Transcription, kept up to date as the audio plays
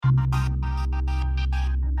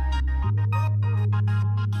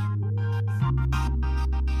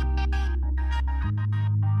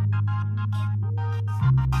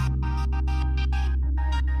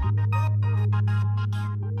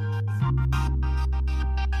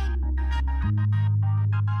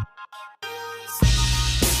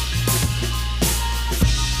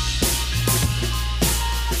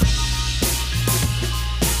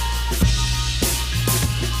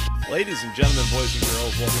Ladies and gentlemen, boys and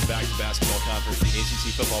girls, welcome back to Basketball Conference, the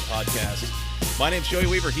ACC Football Podcast. My name's Joey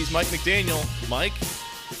Weaver. He's Mike McDaniel. Mike,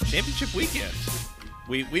 championship weekend.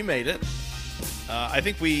 We made it. I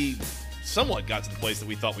think we somewhat got to the place that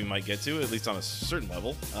we thought we might get to, at least on a certain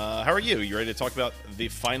level. How are you? You ready to talk about the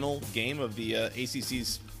final game of the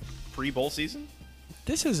ACC's pre-bowl season?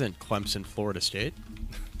 This isn't Clemson, Florida State.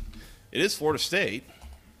 It is Florida State.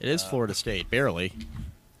 It is Florida State, barely.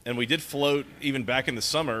 And we did float even back in the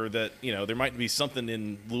summer that, you know, there might be something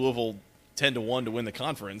in Louisville 10-1 to win the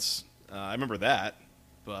conference. I remember that.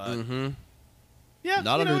 But yeah,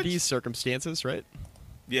 not under these circumstances, right?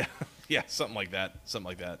 Yeah, something like that.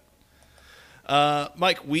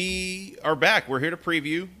 Mike, we are back. We're here to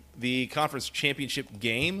preview the conference championship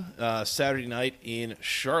game Saturday night in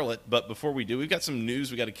Charlotte. But before we do, we've got some news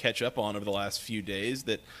we got to catch up on over the last few days.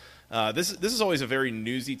 That this is always a very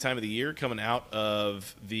newsy time of the year, coming out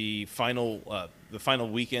of the final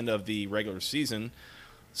weekend of the regular season.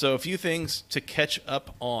 So a few things to catch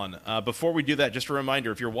up on. Before we do that, just a reminder,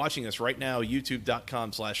 if you're watching us right now,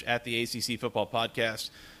 youtube.com/@the-ACC-football-podcast.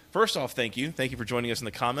 First off, thank you. Thank you for joining us in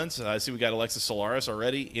the comments. I see we got Alexis Solaris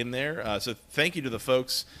already in there. So thank you to the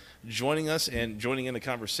folks joining us and joining in the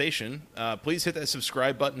conversation. Please hit that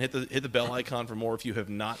subscribe button. Hit the bell icon for more if you have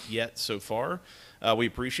not yet so far. We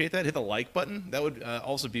appreciate that. Hit the like button. That would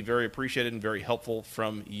also be very appreciated and very helpful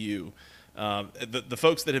from you. The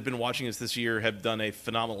folks that have been watching us this year have done a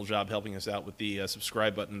phenomenal job helping us out with the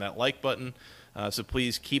subscribe button, that like button. So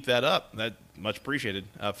please keep that up. That much appreciated.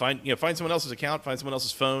 Find someone else's account, find someone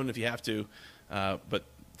else's phone if you have to. But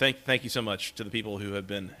thank you so much to the people who have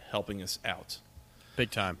been helping us out.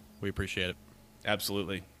 Big time. We appreciate it.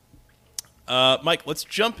 Absolutely. Mike, let's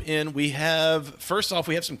jump in. First off,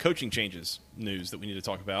 we have some coaching changes news that we need to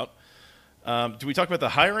talk about. Do we talk about the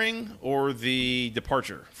hiring or the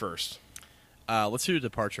departure first? Let's do the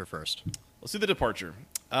departure first. Let's do the departure.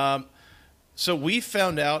 So we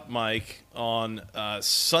found out, Mike, on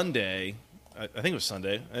Sunday, I think it was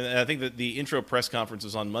Sunday, and I think that the intro press conference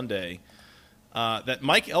was on Monday, that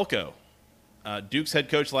Mike Elko, Duke's head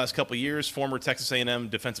coach the last couple of years, former Texas A&M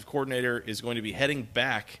defensive coordinator, is going to be heading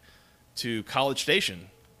back to College Station,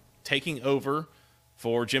 taking over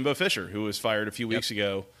for Jimbo Fisher, who was fired a few weeks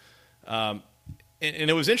ago. And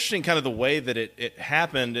it was interesting kind of the way that it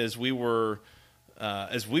happened as we were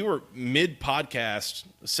mid-podcast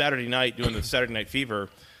Saturday night doing the Saturday Night Fever.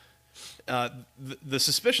 The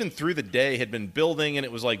suspicion through the day had been building, and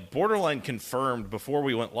it was like borderline confirmed before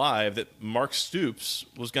we went live that Mark Stoops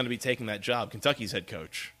was going to be taking that job, Kentucky's head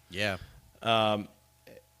coach. Yeah.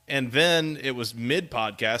 And then it was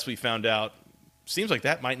mid-podcast we found out, seems like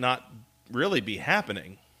that might not really be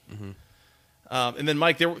happening. Mm-hmm. And then,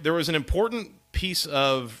 Mike, there was an important piece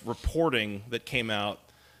of reporting that came out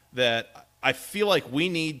that I feel like we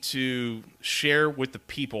need to share with the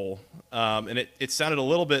people, and it sounded a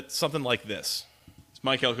little bit something like this. Is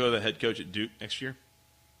Mike Elko the head coach at Duke next year?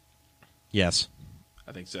 Yes.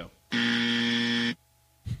 I think so.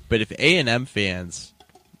 But if A&M fans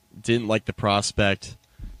didn't like the prospect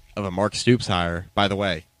of a Mark Stoops hire, by the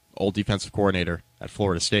way, old defensive coordinator at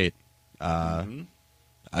Florida State, and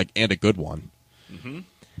a good one. Mm-hmm.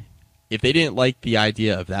 If they didn't like the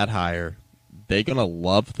idea of that hire, they going to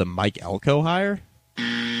love the Mike Elko hire?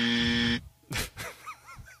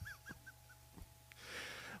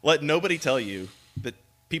 Let nobody tell you that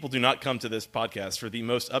people do not come to this podcast for the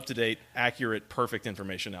most up-to-date, accurate, perfect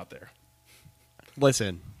information out there.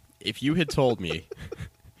 Listen, if you had told me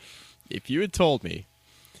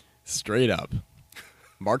straight up,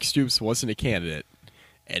 Mark Stoops wasn't a candidate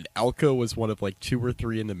and Elko was one of like 2 or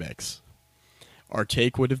 3 in the mix, our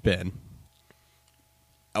take would have been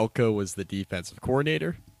Elko was the defensive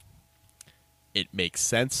coordinator. It makes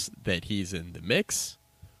sense that he's in the mix.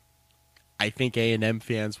 I think A&M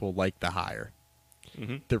fans will like the hire.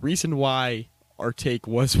 Mm-hmm. The reason why our take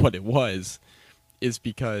was what it was is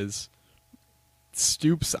because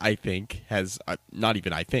Stoops, I think, has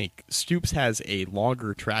Stoops has a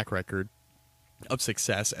longer track record of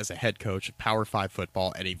success as a head coach of Power 5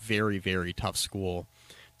 football at a very, very tough school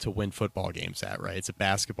to win football games at, right? It's a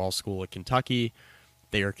basketball school at Kentucky.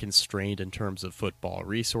 They are constrained in terms of football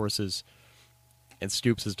resources, and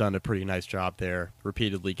Stoops has done a pretty nice job there,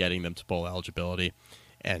 repeatedly getting them to bowl eligibility,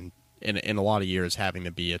 and in a lot of years having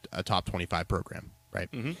them be a top 25 program,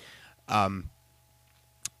 right? Mm-hmm.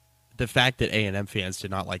 The fact that A&M fans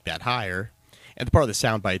did not like that hire, and the part of the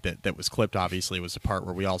soundbite that was clipped, obviously, was the part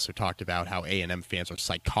where we also talked about how A&M fans are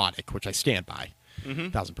psychotic, which I stand by,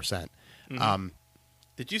 1,000%. Mm-hmm.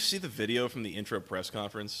 Did you see the video from the intro press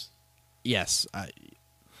conference? Yes.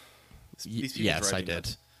 Yes, I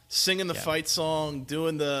did. singing the fight song,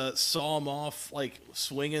 doing the saw 'em off, like,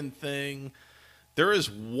 swinging thing. There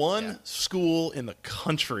is one school in the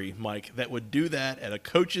country, Mike, that would do that at a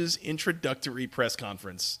coach's introductory press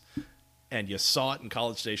conference, and you saw it in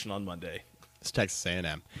College Station on Monday. It's Texas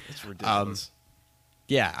A&M. It's ridiculous.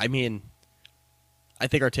 Yeah, I mean, I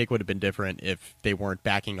think our take would have been different if they weren't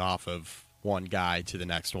backing off of one guy to the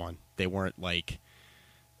next one. They weren't like,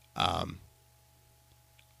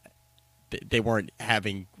 they weren't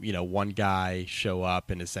having, one guy show up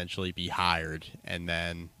and essentially be hired and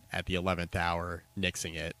then at the 11th hour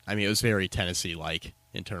nixing it. I mean, it was very Tennessee-like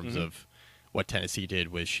in terms of what Tennessee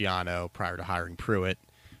did with Schiano prior to hiring Pruitt.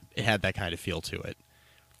 It had that kind of feel to it,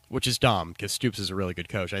 which is dumb because Stoops is a really good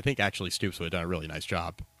coach. I think actually Stoops would have done a really nice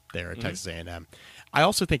job there at Texas A&M. I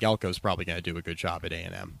also think Elko's probably going to do a good job at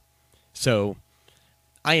A&M. So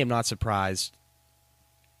I am not surprised,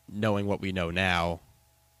 knowing what we know now,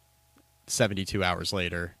 72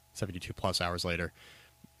 plus hours later,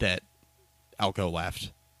 that Elko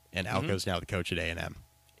left, and Elko's now the coach at A&M.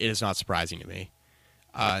 It is not surprising to me.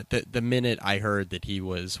 The minute I heard that he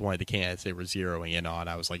was one of the candidates they were zeroing in on,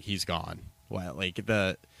 I was like, he's gone. Well,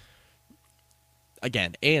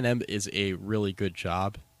 again, A&M is a really good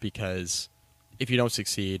job because if you don't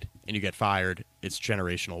succeed and you get fired, it's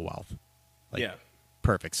generational wealth.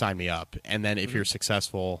 Perfect. Sign me up. And then if you're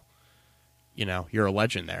successful, you're a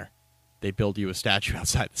legend there. They build you a statue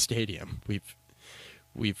outside the stadium.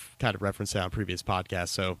 We've kind of referenced that on previous podcasts.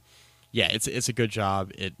 So, yeah, it's a good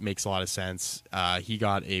job. It makes a lot of sense. He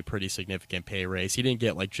got a pretty significant pay raise. He didn't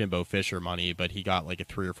get like Jimbo Fisher money, but he got like a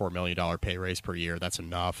 $3 or $4 million pay raise per year. That's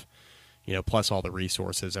enough. Plus all the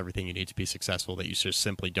resources, everything you need to be successful that you just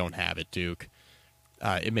simply don't have at Duke.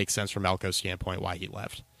 It makes sense from Elko's standpoint why he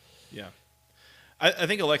left. Yeah. I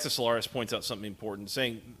think Alexis Solaris points out something important,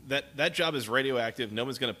 saying that job is radioactive. No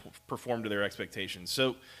one's going to perform to their expectations.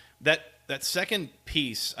 So that second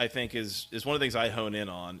piece, I think, is one of the things I hone in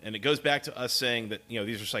on, and it goes back to us saying that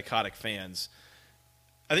these are psychotic fans.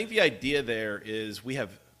 I think the idea there is we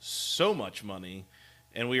have so much money,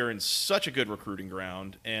 and we are in such a good recruiting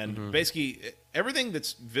ground, and basically everything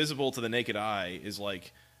that's visible to the naked eye is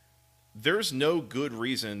like there's no good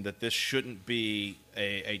reason that this shouldn't be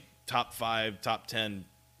a top 5, top 10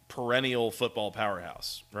 perennial football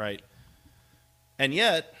powerhouse, right? And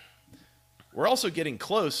yet, we're also getting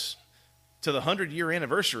close to the 100-year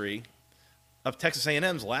anniversary of Texas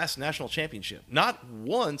A&M's last national championship. Not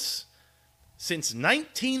once since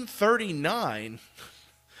 1939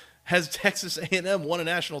 has Texas A&M won a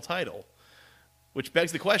national title, which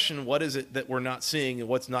begs the question, what is it that we're not seeing and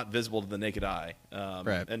what's not visible to the naked eye?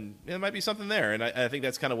 Right. And there might be something there, and I think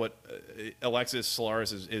that's kind of what Alexis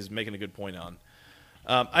Solaris is making a good point on.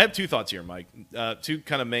 I have two thoughts here, Mike, two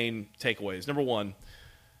kind of main takeaways. Number one,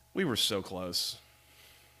 we were so close.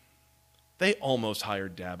 They almost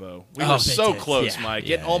hired Dabo. We were so close, Mike.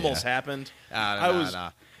 It almost happened. I was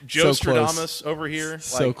Joe Stradamus over here.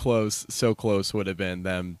 So close would have been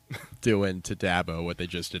them doing to Dabo what they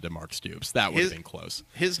just did to Mark Stoops. That would have been close.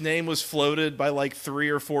 His name was floated by like 3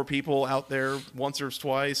 or 4 people out there once or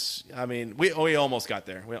twice. I mean, we almost got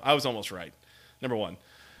there. I was almost right. Number one.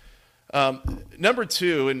 Number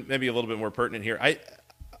two, and maybe a little bit more pertinent here,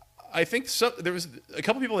 I think there was a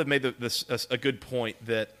couple people that made a good point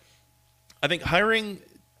that I think hiring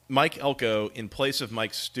Mike Elko in place of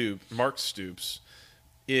Mark Stoops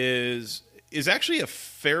is actually a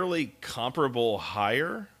fairly comparable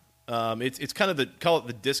hire. It's kind of call it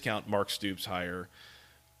the discount Mark Stoops hire.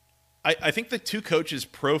 I think the two coaches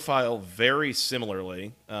profile very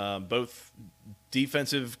similarly, both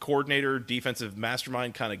defensive coordinator, defensive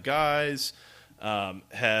mastermind kind of guys,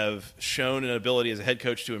 have shown an ability as a head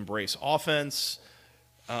coach to embrace offense,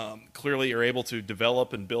 clearly are able to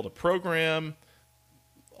develop and build a program,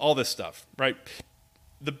 all this stuff, right?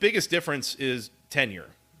 The biggest difference is tenure.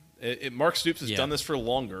 Mark Stoops has done this for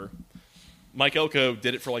longer. Mike Elko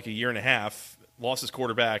did it for like a year and a half, lost his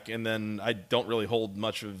quarterback, and then I don't really hold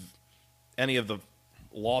much of any of the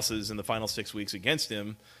losses in the final 6 weeks against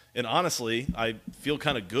him. And honestly, I feel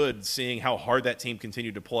kind of good seeing how hard that team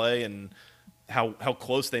continued to play and how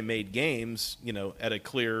close they made games, at a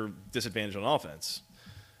clear disadvantage on offense.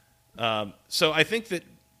 So I think that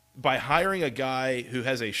by hiring a guy who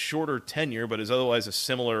has a shorter tenure but is otherwise a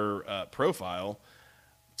similar profile,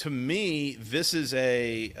 to me, this is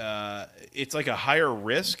it's like a higher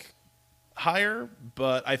risk hire,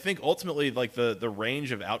 but I think ultimately like the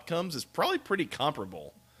range of outcomes is probably pretty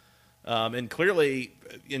comparable. And clearly,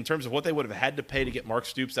 in terms of what they would have had to pay to get Mark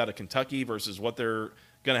Stoops out of Kentucky versus what they're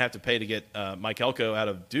going to have to pay to get Mike Elko out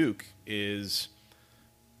of Duke is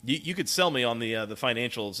you could sell me on the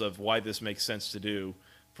financials of why this makes sense to do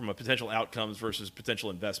from a potential outcomes versus potential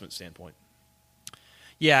investment standpoint.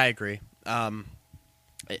 Yeah, I agree.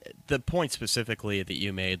 The point specifically that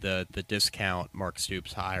you made, the discount Mark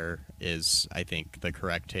Stoops hire is, I think, the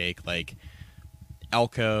correct take. Like,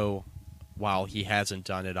 Elko, while he hasn't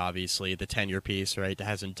done it, obviously, the tenure piece, right,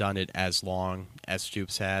 hasn't done it as long as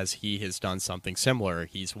Stoops has, he has done something similar.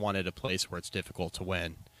 He's won at a place where it's difficult to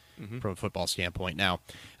win from a football standpoint. Now,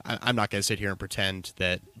 I'm not going to sit here and pretend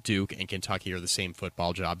that Duke and Kentucky are the same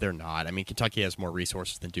football job. They're not. I mean, Kentucky has more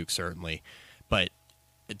resources than Duke, certainly, but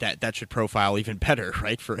that should profile even better,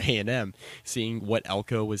 right, for A&M, seeing what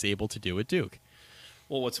Elko was able to do at Duke.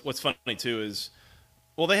 Well, what's funny too is,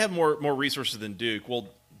 well, they have more resources than Duke. Well,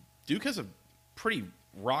 Duke has a pretty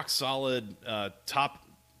rock solid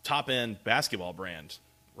top end basketball brand,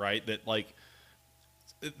 right? That, like,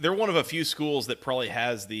 they're one of a few schools that probably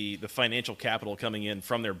has the financial capital coming in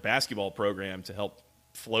from their basketball program to help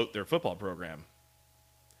float their football program.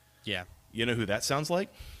 Yeah. You know who that sounds like?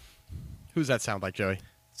 Who's that sound like, Joey?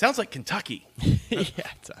 Sounds like Kentucky. Yeah,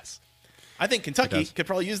 it does. I think Kentucky could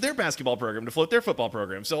probably use their basketball program to float their football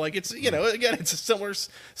program. So, like, it's, again, it's a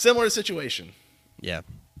similar situation. Yeah.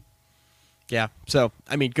 Yeah. So,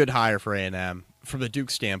 I mean, good hire for A&M. From the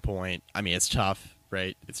Duke standpoint, I mean, it's tough,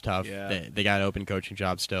 right? It's tough. Yeah. They got an open coaching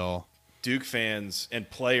job still. Duke fans and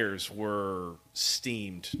players were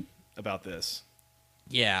steamed about this.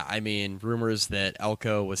 Yeah, I mean, rumors that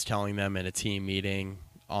Elko was telling them in a team meeting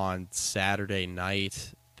on Saturday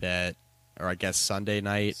night that, or I guess Sunday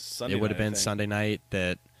night, it would have been Sunday night,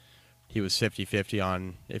 that he was 50-50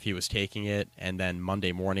 on if he was taking it, and then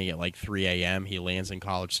Monday morning at like 3 a.m. he lands in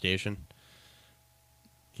College Station.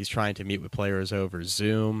 He's trying to meet with players over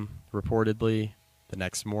Zoom, reportedly, the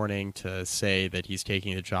next morning to say that he's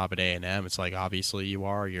taking the job at A&M. It's like, obviously you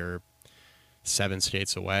are. You're 7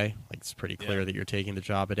 states away. Like, it's pretty clear that you're taking the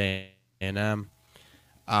job at A&M.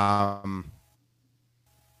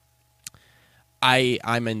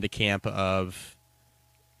 I'm in the camp of,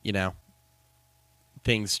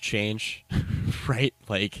 things change, right?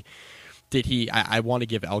 Like, did he? I want to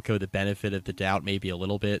give Elko the benefit of the doubt, maybe a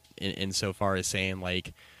little bit, insofar as saying,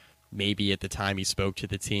 like, maybe at the time he spoke to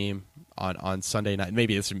the team on Sunday night,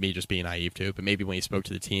 maybe this is me just being naive too, but maybe when he spoke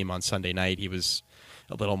to the team on Sunday night, he was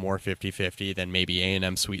a little more 50-50 than maybe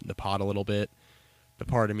A&M sweetened the pot a little bit. But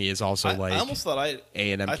part of me is also I almost thought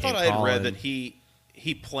A&M. I thought I had read that he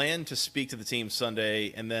planned to speak to the team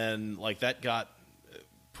Sunday, and then, like, that got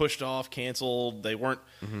pushed off, canceled. They weren't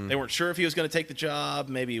sure if he was going to take the job.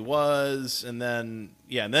 Maybe he was, and then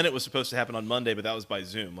it was supposed to happen on Monday, but that was by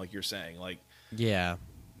Zoom, like you're saying. Like, yeah,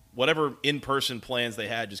 whatever in-person plans they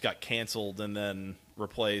had just got canceled and then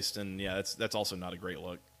replaced, and that's also not a great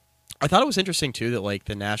look. I thought it was interesting too that, like,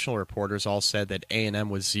 the national reporters all said that A&M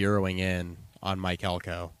was zeroing in on Mike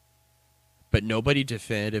Elko, but nobody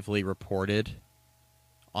definitively reported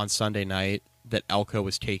on Sunday night that Elko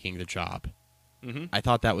was taking the job. Mm-hmm. I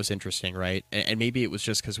thought that was interesting, right? And maybe it was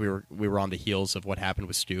just because we were on the heels of what happened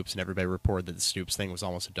with Stoops, and everybody reported that the Stoops thing was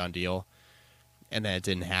almost a done deal, and then it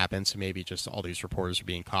didn't happen. So maybe just all these reporters were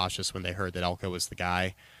being cautious when they heard that Elko was the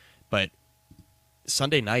guy. But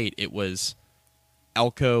Sunday night, it was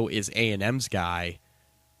Elko is A&M's guy,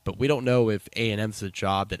 but we don't know if A&M's the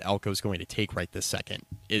job that Elko's going to take right this second.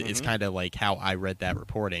 It's kind of like how I read that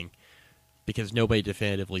reporting, because nobody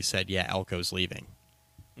definitively said, yeah, Elko's leaving.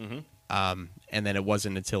 Mm-hmm. And then it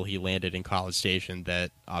wasn't until he landed in College Station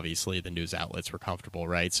that obviously the news outlets were comfortable,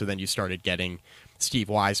 right? So then you started getting Steve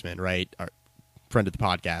Wiseman, right, our friend of the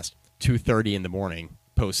podcast, 2:30 in the morning,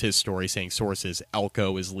 posts his story saying sources,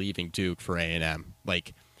 Elko is leaving Duke for A&M.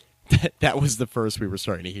 Like, that was the first we were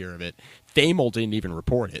starting to hear of it. Thamel didn't even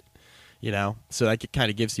report it, So that kind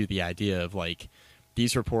of gives you the idea of, like,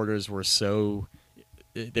 these reporters were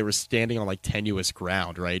they were standing on, like, tenuous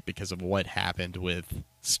ground, right, because of what happened with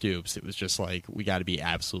Stoops. It was just like, we got to be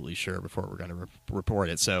absolutely sure before we're going to report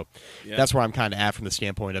it. So that's where I'm kind of at from the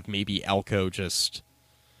standpoint of maybe Elko just,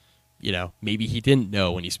 maybe he didn't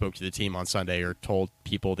know when he spoke to the team on Sunday or told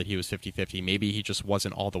people that he was 50-50. Maybe he just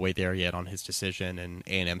wasn't all the way there yet on his decision, and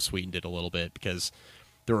A&M sweetened it a little bit because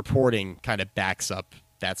the reporting kind of backs up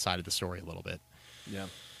that side of the story a little bit. Yeah.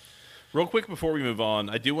 Real quick before we move on,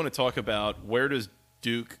 I do want to talk about where does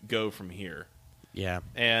Duke go from here? Yeah.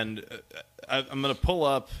 And I'm going to pull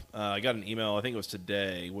up, I got an email, I think it was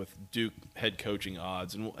today, with Duke head coaching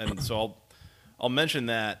odds. And so I'll mention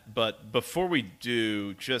that. But before we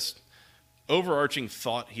do, just overarching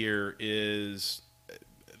thought here is,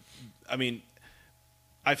 I mean,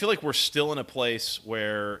 I feel like we're still in a place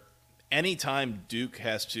where anytime Duke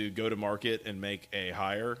has to go to market and make a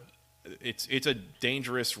hire, it's a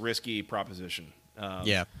dangerous, risky proposition.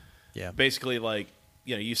 Yeah. Basically, like,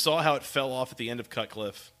 you saw how it fell off at the end of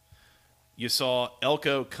Cutcliffe. You saw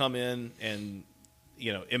Elko come in and,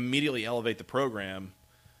 immediately elevate the program.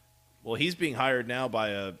 Well, he's being hired now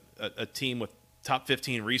by a team with top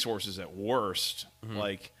 15 resources at worst.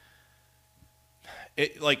 Mm-hmm.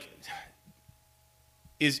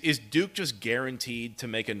 Is Duke just guaranteed to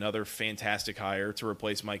make another fantastic hire to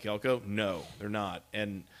replace Mike Elko? No, they're not.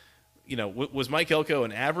 And, was Mike Elko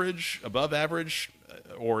an average, above average,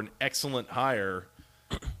 or an excellent hire?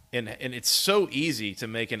 And it's so easy to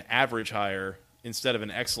make an average hire instead of an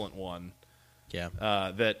excellent one. Yeah.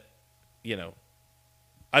 I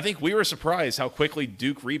think we were surprised how quickly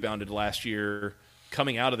Duke rebounded last year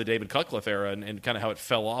coming out of the David Cutcliffe era and kind of how it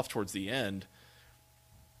fell off towards the end.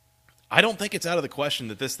 I don't think it's out of the question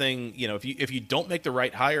that this thing, if you don't make the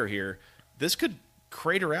right hire here, this could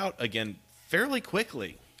crater out again fairly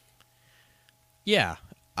quickly. Yeah.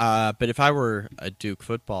 But if I were a Duke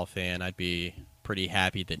football fan, I'd be pretty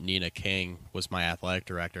happy that Nina King was my athletic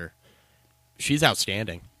director. She's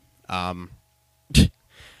outstanding.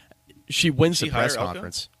 She wins the press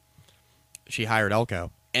conference. She hired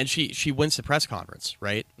Elko, and she wins the press conference,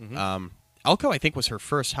 right? Mm-hmm. Elko, I think, was her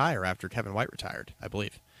first hire after Kevin White retired, I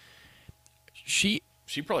believe. She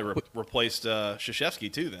probably replaced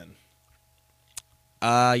Krzyzewski too then.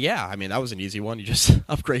 Yeah, I mean, that was an easy one. You just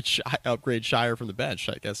upgrade Shire from the bench.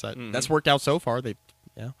 I guess that's worked out so far.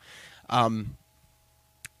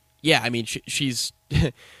 Yeah, I mean, she's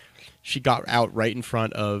she got out right in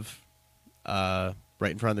front of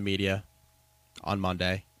the media on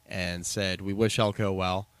Monday and said, "We wish Elko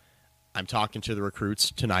well. I'm talking to the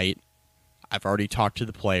recruits tonight. I've already talked to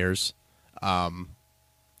the players.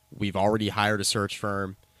 We've already hired a search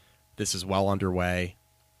firm. This is well underway.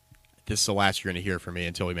 This is the last you're going to hear from me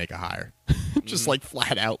until we make a hire." Just like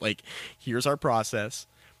flat out, like, here's our process.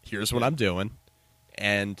 Here's what I'm doing.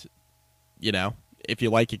 And, if you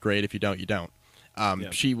like it, great. If you don't, you don't.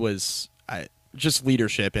 She was just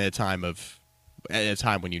leadership at a time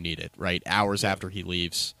when you need it, right? Hours after he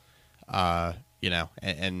leaves,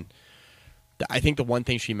 and I think the one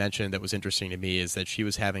thing she mentioned that was interesting to me is that she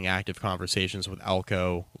was having active conversations with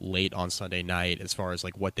Elko late on Sunday night as far as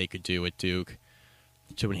like what they could do at Duke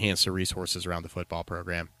to enhance the resources around the football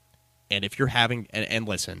program. And if you're having, and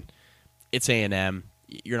listen, it's A&M.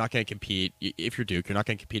 You're not going to compete. If you're Duke, you're not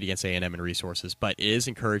going to compete against A&M in resources. But it is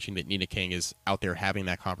encouraging that Nina King is out there having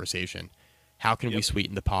that conversation. How can we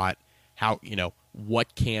sweeten the pot?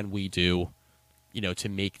 What can we do, to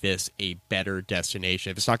make this a better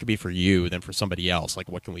destination? If it's not going to be for you, then for somebody else. Like,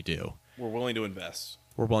 what can we do? We're willing to invest.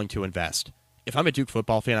 If I'm a Duke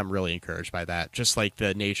football fan, I'm really encouraged by that. Just like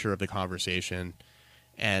the nature of the conversation.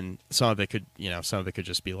 And some of it could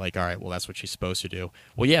just be like, all right, well, that's what she's supposed to do.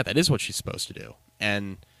 Well, yeah, that is what she's supposed to do.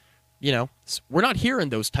 And, we're not hearing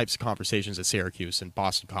those types of conversations at Syracuse and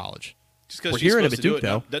Boston College. Just because she's supposed to do it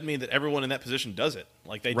though, doesn't mean that everyone in that position does it.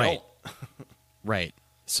 Like, they don't. Right.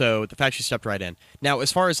 So the fact she stepped right in. Now,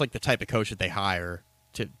 as far as like the type of coach that they hire,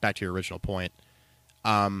 back to your original point,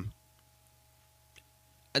 I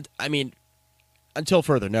mean, until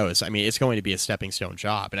further notice, I mean, it's going to be a stepping stone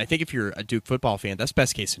job. And I think if you're a Duke football fan, that's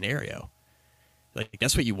best case scenario. Like,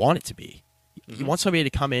 that's what you want it to be. Mm-hmm. You want somebody to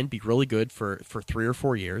come in, be really good for 3 or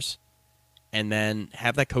 4 years, and then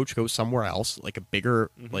have that coach go somewhere else, like a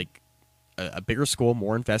bigger a bigger school,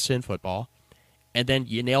 more invested in football, and then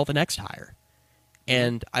you nail the next hire.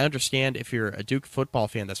 And I understand if you're a Duke football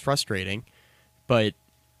fan, that's frustrating, but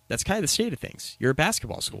that's kind of the state of things. You're a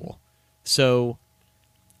basketball school. So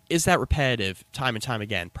is that repetitive time and time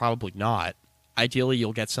again? Probably not. Ideally,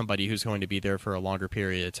 you'll get somebody who's going to be there for a longer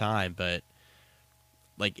period of time, but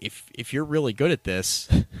like if you're really good at this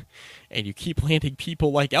and you keep landing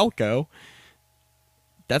people like Elko,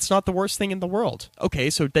 that's not the worst thing in the world. Okay,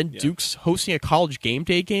 so then Duke's hosting a college game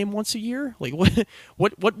day game once a year? Like,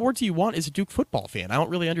 what more do you want as a Duke football fan? I don't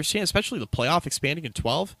really understand, especially the playoff expanding in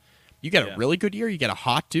 12. You get a really good year, you get a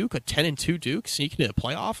hot Duke, a 10-2 Duke, sneaking into the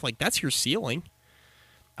playoff. Like, that's your ceiling.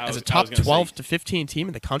 As a top 12 to 15 team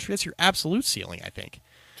in the country, that's your absolute ceiling, I think.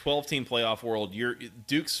 12-team playoff world,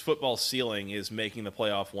 Duke's football ceiling is making the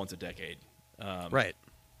playoff once a decade. Right.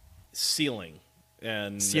 Ceiling.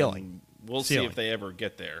 And we'll see if they ever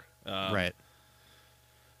get there. Right.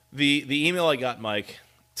 The email I got, Mike,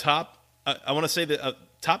 I want to say that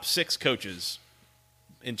top 6 coaches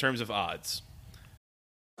in terms of odds.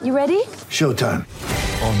 You ready? Showtime.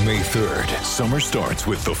 On May 3rd, summer starts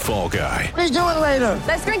with The Fall Guy. Let's do it later.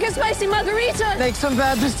 Let's drink a spicy margarita. Make some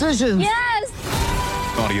bad decisions. Yes.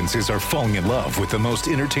 Audiences are falling in love with the most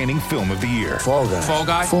entertaining film of the year. Fall guy. Fall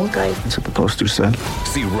guy? Fall guy. That's what the poster said.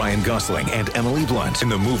 See Ryan Gosling and Emily Blunt in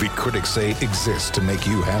the movie critics say exists to make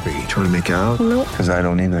you happy. Trying to make it out? Nope. Because I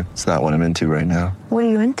don't either. It's not what I'm into right now. What are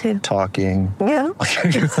you into? Talking. Yeah.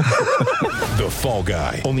 The Fall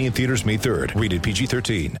Guy. Only in theaters May 3rd. Rated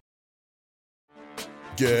PG-13.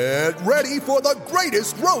 Get ready for the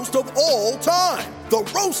greatest roast of all time. The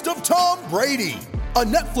Roast of Tom Brady. A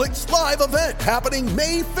Netflix live event happening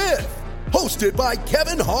May 5th. Hosted by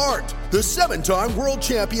Kevin Hart. The 7-time world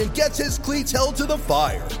champion gets his cleats held to the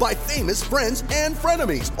fire by famous friends and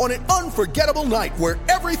frenemies on an unforgettable night where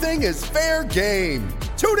everything is fair game.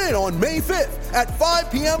 Tune in on May 5th at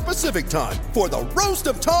 5 p.m. Pacific time for the Roast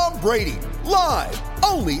of Tom Brady. Live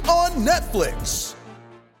only on Netflix.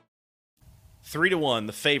 3-1,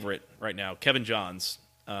 the favorite right now, Kevin Johns,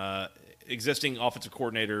 existing offensive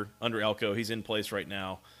coordinator under Elko. He's in place right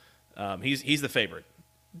now. He's the favorite.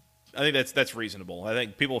 I think that's reasonable. I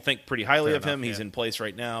think people think pretty highly of him. He's in place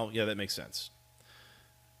right now. Yeah, that makes sense.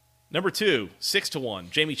 Number 2,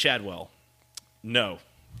 6-1, Jamie Chadwell. No,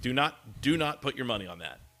 do not put your money on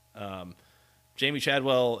that. Jamie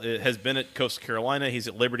Chadwell has been at Coastal Carolina. He's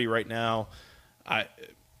at Liberty right now.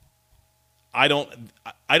 I don't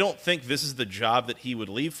think this is the job that he would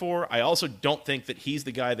leave for. I also don't think that he's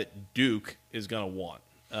the guy that Duke is going to want.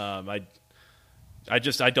 I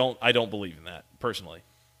don't believe in that personally.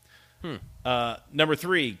 Number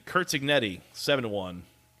 3, Kurt Signetti, 7-1.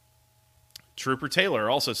 Trooper Taylor,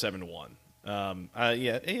 also 7-1.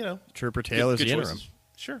 Trooper Taylor's good the interim. choices.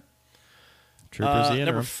 Sure. Trooper's the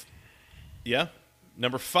interim.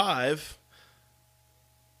 Number 5,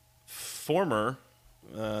 former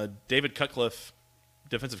David Cutcliffe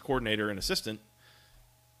defensive coordinator and assistant,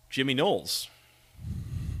 Jimmy Knowles,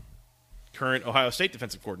 current Ohio State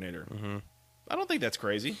defensive coordinator. Mm-hmm. I don't think that's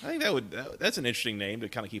crazy. I think that's an interesting name to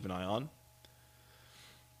kind of keep an eye on.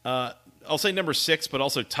 I'll say number 6, but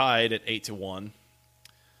also tied at 8-1.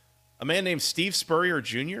 A man named Steve Spurrier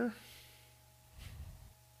Jr.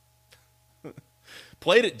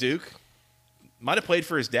 Played at Duke. Might have played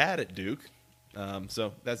for his dad at Duke.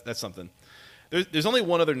 So that's something. There's only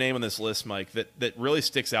one other name on this list, Mike, that really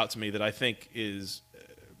sticks out to me that I think is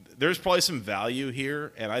there's probably some value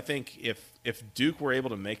here, and I think if Duke were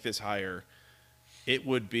able to make this hire, it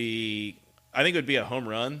would be a home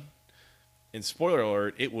run. And spoiler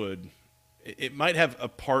alert, it might have a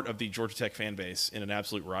part of the Georgia Tech fan base in an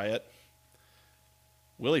absolute riot.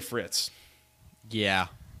 Willie Fritz. Yeah.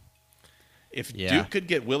 If Duke could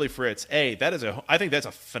get Willie Fritz, I think that's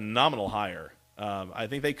a phenomenal hire. I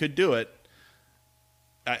think they could do it.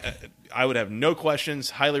 I would have no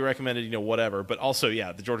questions, highly recommended, whatever. But also,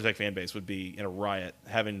 the Georgia Tech fan base would be in a riot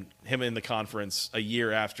having him in the conference a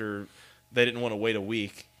year after they didn't want to wait a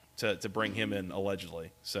week to bring him in,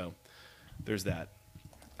 allegedly. So there's that.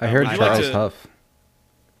 I heard Charles Huff.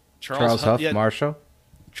 Charles Huff, Marshall?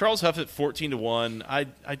 Charles Huff at 14-1.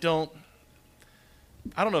 I don't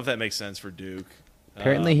know if that makes sense for Duke.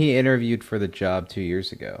 Apparently he interviewed for the job 2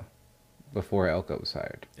 years ago before Elko was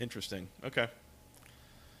hired. Interesting. Okay.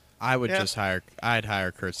 I'd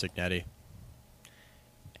hire Kurt Signetti.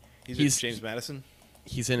 He's James Madison?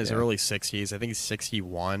 He's in his early 60s. I think he's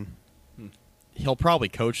 61. He'll probably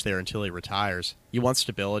coach there until he retires. You want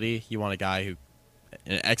stability. You want a guy who,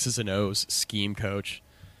 an X's and O's scheme coach,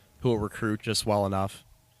 who will recruit just well enough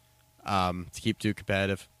to keep Duke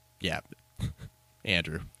competitive. Yeah.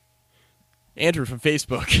 Andrew from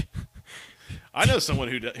Facebook. I know someone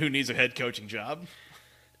who needs a head coaching job.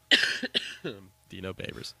 Dino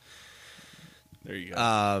Babers. There you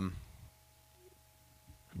go.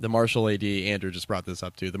 The Marshall AD, Andrew just brought this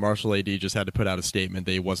up too. The Marshall AD just had to put out a statement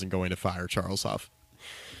that he wasn't going to fire Charles Huff.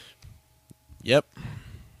 Yep.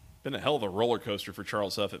 Been a hell of a roller coaster for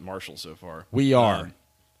Charles Huff at Marshall so far. We are.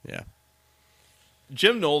 Yeah.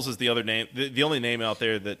 Jim Knowles is the other name, the only name out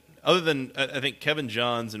there that, other than I think Kevin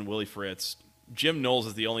Johns and Willie Fritz, Jim Knowles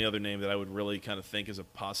is the only other name that I would really kind of think is a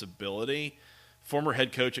possibility. Former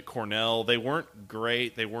head coach at Cornell. They weren't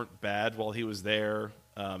great. They weren't bad while he was there.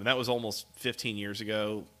 And that was almost 15 years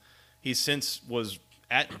ago. He since was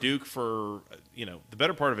at Duke for, the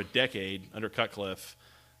better part of a decade under Cutcliffe.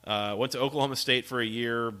 Went to Oklahoma State for a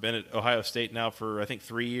year, been at Ohio State now for, I think,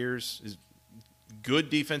 3 years. Is good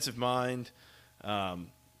defensive mind,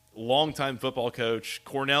 longtime football coach,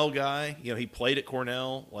 Cornell guy. He played at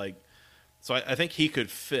Cornell. So I think he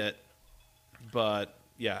could fit. But,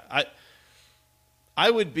 yeah,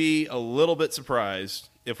 I would be a little bit surprised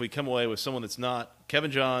if we come away with someone that's not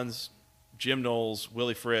Kevin Johns, Jim Knowles,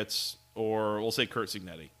 Willie Fritz, or we'll say Kurt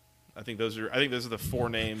Signetti. I think those are the 4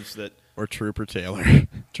 names that. Or Trooper Taylor.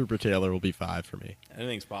 Trooper Taylor will be 5 for me.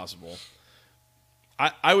 Anything's possible.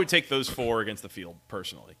 I would take those 4 against the field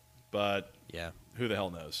personally, but Yeah. who the hell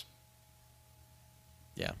knows?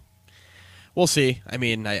 Yeah. We'll see. I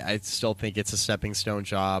mean, I still think it's a stepping stone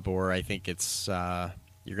job, or I think it's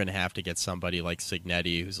you're going to have to get somebody like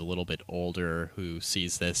Signetti, who's a little bit older, who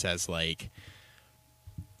sees this as like,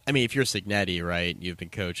 I mean, if you're Signetti, right, you've been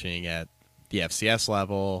coaching at the FCS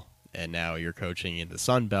level, and now you're coaching in the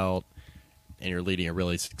Sun Belt, and you're leading a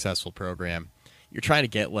really successful program. You're trying to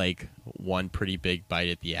get like one pretty big bite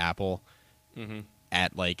at the apple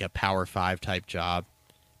at like a Power 5 type job.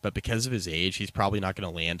 But because of his age, he's probably not going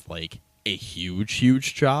to land like a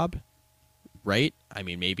huge job, right? I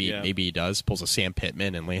mean, maybe he does, pulls a Sam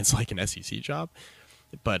Pittman and lands like an SEC job.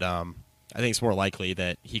 But I think it's more likely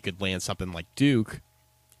that he could land something like Duke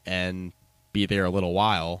and be there a little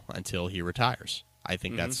while until he retires. I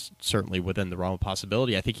think that's certainly within the realm of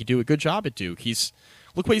possibility. I think he'd do a good job at Duke.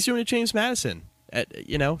 Look what he's doing at James Madison. At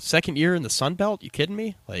second year in the Sun Belt. You kidding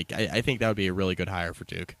me? Like, I think that would be a really good hire for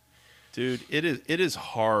Duke. Dude, it is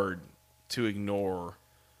hard to ignore.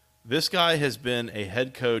 This guy has been a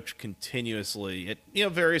head coach continuously at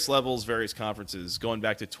various levels, various conferences, going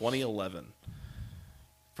back to 2011.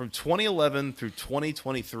 From 2011 through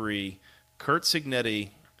 2023, Curt Cignetti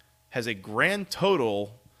has a grand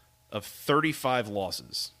total of 35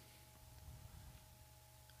 losses.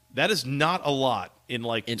 That is not a lot in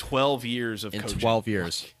 12 years of coaching. 12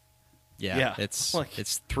 years. Yeah. It's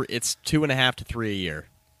 2.5 to 3 a year.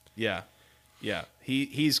 Yeah.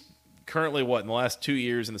 He's currently in the last 2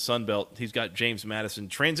 years in the Sun Belt, he's got James Madison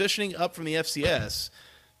transitioning up from the FCS.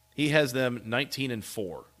 He has them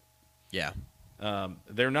 19-4. Yeah.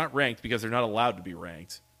 They're not ranked because they're not allowed to be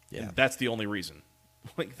ranked. Yeah. And that's the only reason.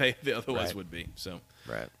 They otherwise would be. So,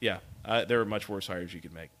 right. Yeah, there are much worse hires you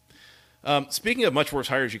could make. Speaking of much worse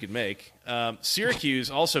hires you could make,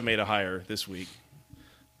 Syracuse also made a hire this week.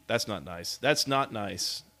 That's not nice.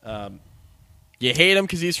 You hate him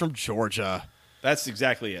because he's from Georgia. That's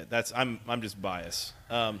exactly it. I'm just biased.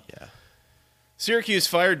 Syracuse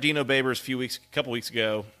fired Dino Babers a couple weeks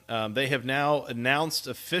ago. They have now announced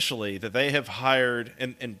officially that they have hired,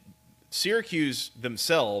 and Syracuse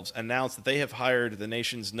themselves announced that they have hired the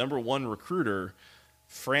nation's #1 recruiter,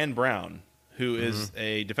 Fran Brown, who is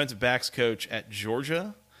a defensive backs coach at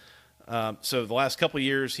Georgia. So the last couple of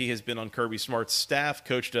years, he has been on Kirby Smart's staff,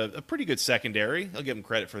 coached a pretty good secondary. I'll give him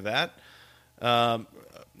credit for that.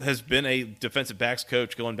 Has been a defensive backs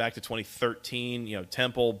coach going back to 2013.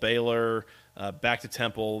 Temple, Baylor, back to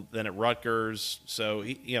Temple, then at Rutgers. So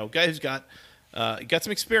guy who's got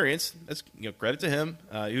some experience. That's credit to him.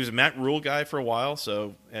 He was a Matt Rule guy for a while.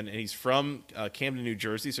 So and he's from Camden, New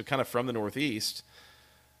Jersey, so kind of from the Northeast.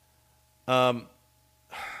 Mike,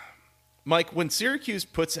 when Syracuse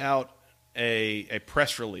puts out a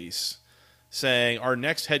press release saying our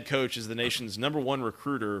next head coach is the nation's #1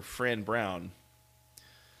 recruiter, Fran Brown,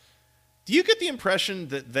 do you get the impression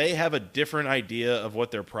that they have a different idea of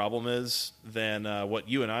what their problem is than what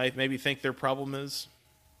you and I maybe think their problem is?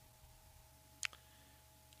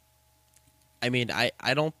 I mean,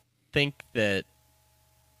 I don't think that...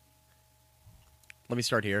 Let me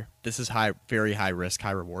start here. This is very high risk,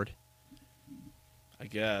 high reward. I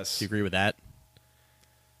guess. Do you agree with that?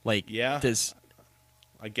 Yeah.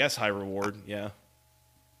 I guess high reward, yeah.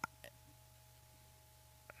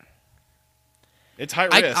 It's high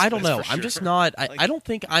risk. I don't know. For sure. I'm just not. I don't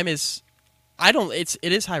think I'm as. I don't. It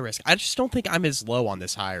is high risk. I just don't think I'm as low on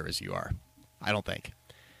this hire as you are. I don't think.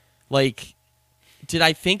 Did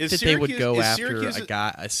I think that they would go after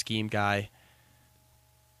a scheme guy?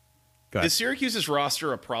 Go ahead. Is Syracuse's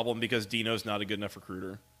roster a problem because Dino's not a good enough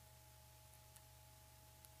recruiter?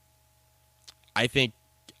 I think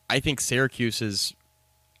Syracuse's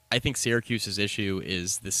issue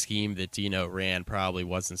is the scheme that Dino ran probably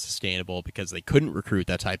wasn't sustainable because they couldn't recruit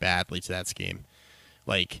that type of athlete to that scheme.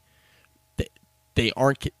 They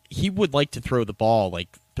aren't. He would like to throw the ball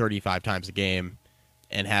 35 times a game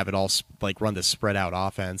and have it all run this spread out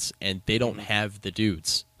offense, and they don't have the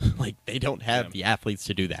dudes. They don't have the athletes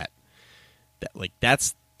to do that.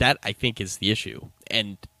 That I think is the issue,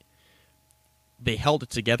 and they held it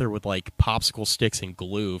together with popsicle sticks and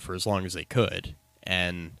glue for as long as they could,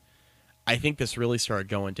 and I think this really started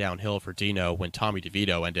going downhill for Dino when Tommy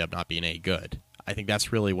DeVito ended up not being any good. I think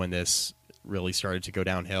that's really when this really started to go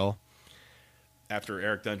downhill. After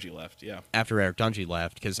Eric Dungy left, yeah. After Eric Dungy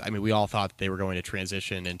left, because we all thought that they were going to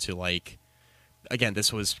transition into again,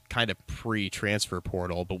 this was kind of pre-transfer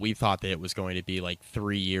portal, but we thought that it was going to be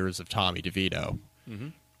 3 years of Tommy DeVito,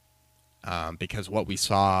 because what we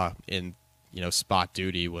saw in spot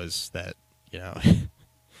duty was that,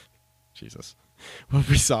 Jesus, what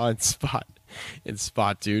we saw in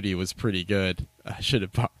spot duty was pretty good. I should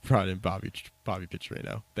have brought in Bobby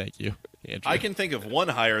Petrino. Thank you, Andrew. I can think of one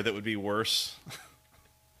hire that would be worse.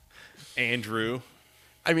 Andrew.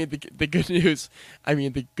 I mean, the good news.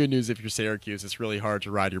 The good news if you're Syracuse, it's really hard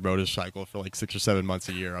to ride your motorcycle for like 6 or 7 months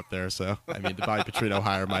a year up there. So the Bobby Petrino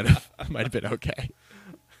hire might have been okay.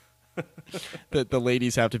 The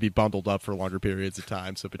ladies have to be bundled up for longer periods of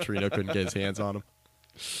time, so Petrino couldn't get his hands on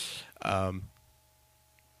them.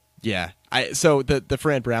 Yeah. So the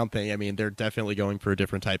Fran Brown thing, they're definitely going for a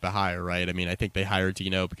different type of hire, right? I think they hired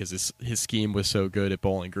Dino because his scheme was so good at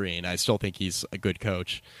Bowling Green. I still think he's a good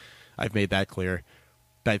coach. I've made that clear.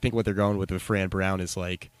 But I think what they're going with Fran Brown is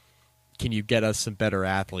like, can you get us some better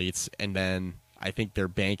athletes? And then I think they're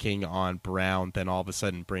banking on Brown, then all of a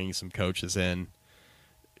sudden bringing some coaches in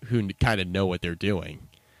who kind of know what they're doing.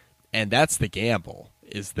 And that's the gamble,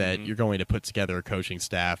 is that you're going to put together a coaching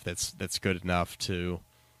staff that's good enough to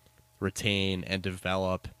retain and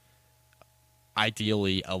develop,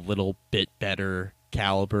 ideally, a little bit better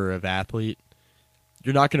caliber of athlete.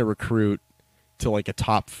 You're not going to recruit to like a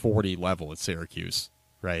top 40 level at Syracuse,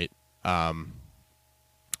 right?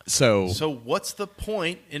 So what's the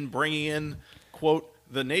point in bringing in, quote,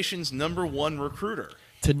 the nation's #1 recruiter?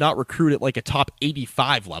 To not recruit at like a top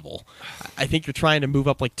 85 level. I think you're trying to move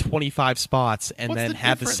up like 25 spots and then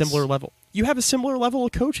have a similar level. You have a similar level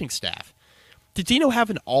of coaching staff. Did Dino have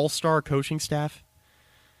an all-star coaching staff?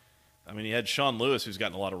 He had Sean Lewis, who's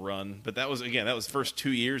gotten a lot of run, but that was the first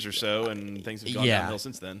 2 years or so, and things have gone downhill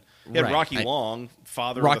since then. He had Rocky Long,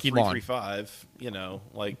 father of the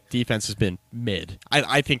 3-3-5, defense has been mid.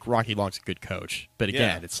 I think Rocky Long's a good coach, but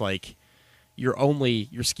again, it's like your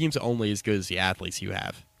scheme's only as good as the athletes you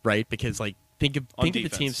have, right? Because think of the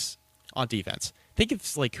teams on defense. Think of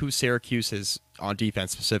who Syracuse is on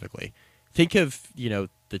defense specifically. Think of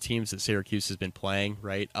the teams that Syracuse has been playing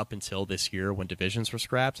right up until this year when divisions were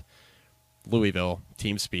scrapped. Louisville,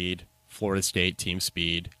 team speed. Florida State, team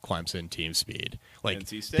speed. Clemson, team speed.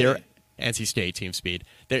 NC State, team speed.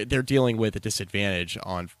 They're dealing with a disadvantage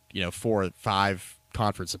on 4 or 5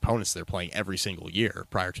 conference opponents they're playing every single year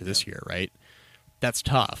prior to this year, right? That's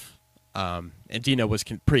tough. And Dino was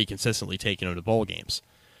pretty consistently taking them to bowl games.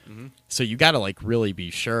 Mm-hmm. So you got to really be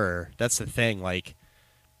sure. That's the thing.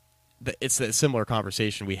 It's a similar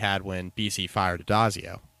conversation we had when BC fired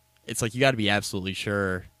Adazio. It's you got to be absolutely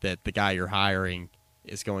sure that the guy you're hiring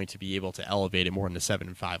is going to be able to elevate it more in the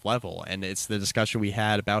 7-5 level. And it's the discussion we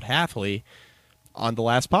had about Hafley on the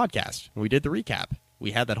last podcast when we did the recap.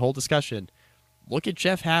 We had that whole discussion. Look at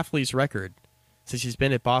Jeff Hafley's record since he's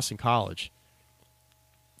been at Boston College.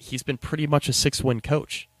 He's been pretty much a 6-win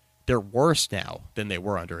coach. They're worse now than they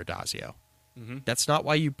were under Adazio. Mm-hmm. That's not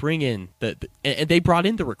why you bring in and they brought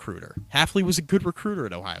in the recruiter. Hafley was a good recruiter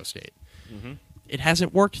at Ohio State. Mm-hmm. It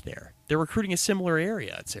hasn't worked there. They're recruiting a similar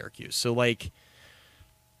area at Syracuse. So, I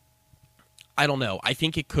don't know. I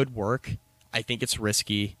think it could work. I think it's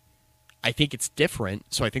risky. I think it's different,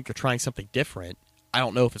 so I think they're trying something different. I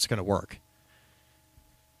don't know if it's going to work.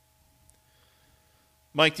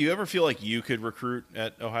 Mike, do you ever feel like you could recruit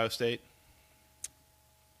at Ohio State?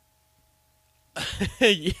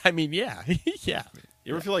 Yeah. Yeah.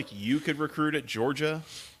 You ever feel like you could recruit at Georgia?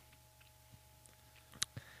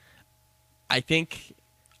 I think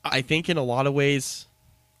in a lot of ways,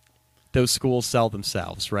 those schools sell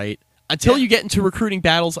themselves, right? Until you get into recruiting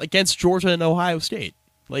battles against Georgia and Ohio State.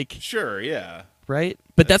 Sure, yeah. Right?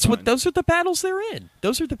 But those are the battles they're in.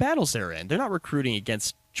 They're not recruiting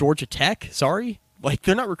against Georgia Tech, sorry.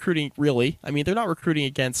 They're not recruiting, really. They're not recruiting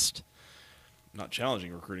against... Not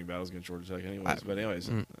challenging recruiting battles against Georgia Tech anyways,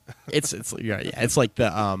 it's like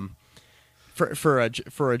the...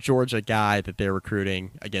 For a Georgia guy that they're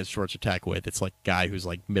recruiting against Georgia Tech with, it's like a guy who's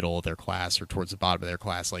middle of their class or towards the bottom of their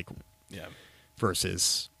class,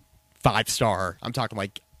 versus 5-star. I'm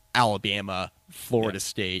talking Alabama, Florida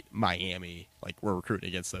State, Miami. We're recruiting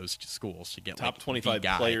against those schools to get top 25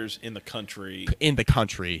 players in the country.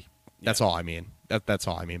 That's all I mean. That's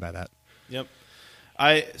all I mean by that. Yep.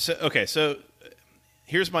 So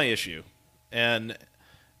here's my issue, and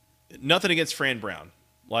nothing against Fran Brown.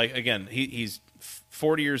 Again, he's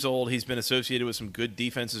 40 years old. He's been associated with some good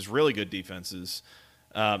defenses, really good defenses.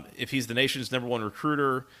 If he's the nation's #1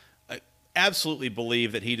 recruiter, I absolutely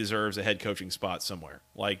believe that he deserves a head coaching spot somewhere.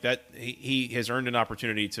 That he has earned an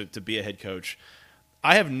opportunity to be a head coach.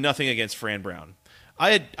 I have nothing against Fran Brown.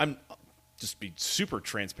 I'm just be super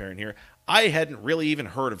transparent here. I hadn't really even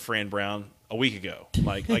heard of Fran Brown a week ago.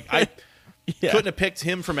 I couldn't have picked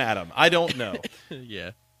him from Adam. I don't know.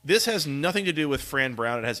 Yeah. this has nothing to do with Fran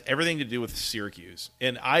Brown. It has everything to do with Syracuse.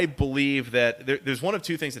 And I believe that there's one of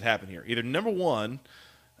two things that happen here. Either number one,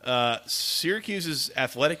 Syracuse's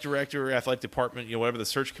athletic director, athletic department, whatever the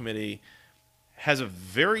search committee, has a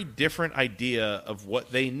very different idea of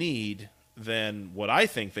what they need than what I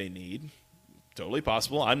think they need. Totally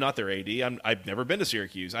possible. I'm not their AD. I've never been to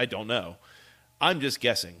Syracuse. I don't know. I'm just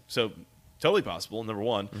guessing. So totally possible, number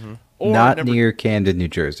one. Mm-hmm. Or not near Camden, New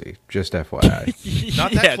Jersey. Just FYI.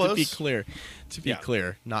 Not that close. To be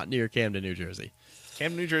clear, not near Camden, New Jersey.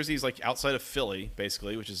 Camden, New Jersey is like outside of Philly,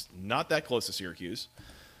 basically, which is not that close to Syracuse.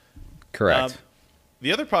 Correct.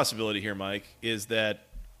 The other possibility here, Mike, is that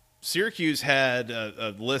Syracuse had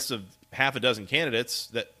a list of half a dozen candidates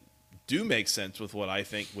that do make sense with what I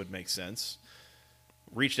think would make sense.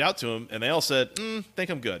 Reached out to them, and they all said, think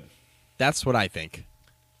I'm good. That's what I think.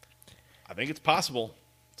 I think it's possible.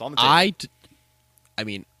 It's on the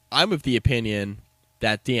table. I'm of the opinion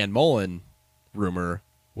that Dan Mullen rumor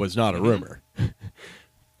was not a rumor.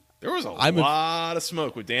 There was a lot of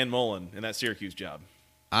smoke with Dan Mullen in that Syracuse job.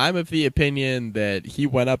 I'm of the opinion that he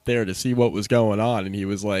went up there to see what was going on, and he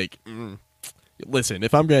was like, listen,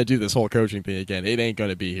 if I'm going to do this whole coaching thing again, it ain't going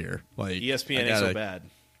to be here. Like ESPN ain't so bad.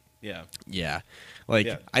 Yeah. Yeah.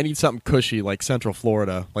 I need something cushy like Central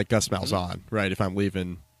Florida, like Gus Malzahn, right? If I'm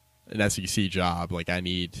leaving an SEC job, I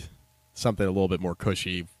need something a little bit more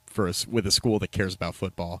cushy with a school that cares about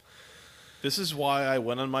football. This is why I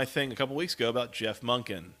went on my thing a couple weeks ago about Jeff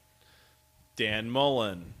Monken, Dan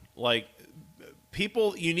Mullen.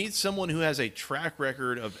 People, you need someone who has a track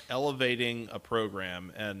record of elevating a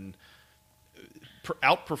program and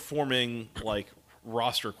outperforming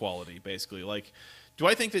roster quality, basically. Do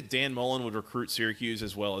I think that Dan Mullen would recruit Syracuse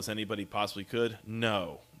as well as anybody possibly could?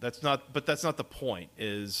 No, that's not. But that's not the point.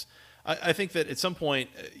 I think that at some point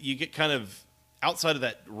you get kind of outside of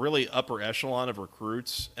that really upper echelon of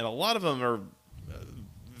recruits, and a lot of them are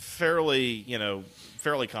fairly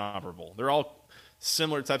comparable. They're all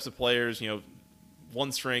similar types of players.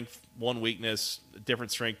 One strength, one weakness,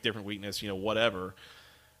 different strength, different weakness. Whatever.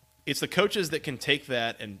 It's the coaches that can take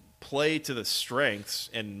that and play to the strengths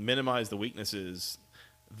and minimize the weaknesses.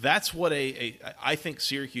 That's what I think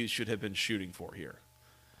Syracuse should have been shooting for here.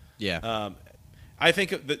 Yeah. I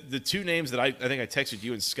think the two names that I think I texted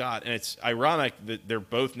you and Scott, and it's ironic that they're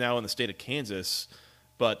both now in the state of Kansas,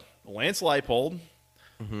 but Lance Leipold,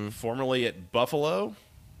 formerly at Buffalo,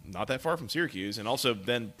 not that far from Syracuse, and also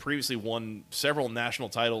then previously won several national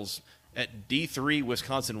titles at D3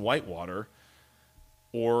 Wisconsin Whitewater,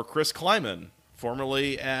 or Chris Kleiman,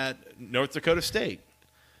 formerly at North Dakota State.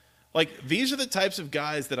 These are the types of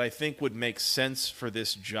guys that I think would make sense for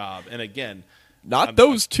this job. And again, not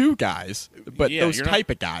those two guys, but those type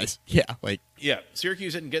of guys. Yeah,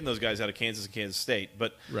 Syracuse isn't getting those guys out of Kansas and Kansas State.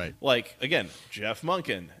 But right. Again, Jeff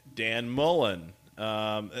Monken, Dan Mullen.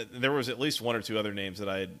 There was at least one or two other names that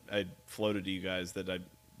I floated to you guys that I'm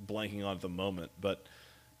blanking on at the moment. But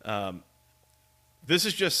this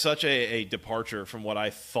is just such a departure from what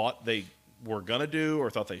I thought they were going to do or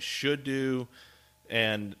thought they should do.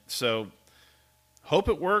 And so hope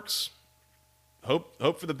it works.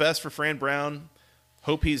 Hope for the best for Fran Brown.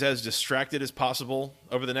 Hope he's as distracted as possible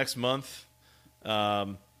over the next month.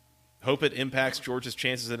 Hope it impacts Georgia's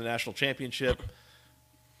chances at a national championship.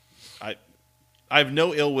 I have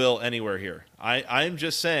no ill will anywhere here. I'm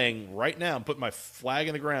just saying right now, I'm putting my flag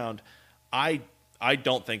in the ground. I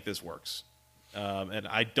don't think this works. And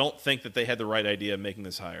I don't think that they had the right idea of making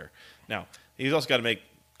this hire. Now, he's also got to make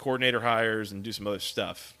coordinator hires and do some other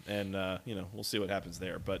stuff. And, we'll see what happens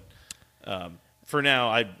there. But for now,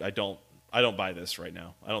 I don't buy this right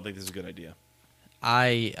now. I don't think this is a good idea.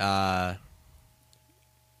 I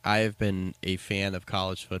have been a fan of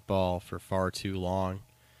college football for far too long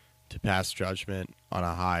to pass judgment on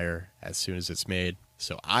a hire as soon as it's made.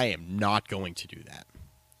 So I am not going to do that.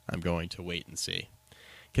 I'm going to wait and see.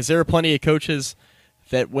 Because there are plenty of coaches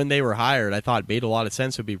that when they were hired, I thought made a lot of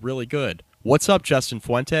sense, would be really good. What's up, Justin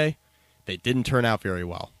Fuente? They didn't turn out very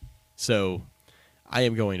well. So I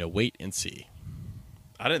am going to wait and see.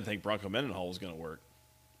 I didn't think Bronco Mendenhall was going to work,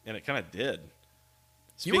 and it kind of did.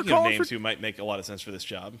 Speaking of names who might make a lot of sense for this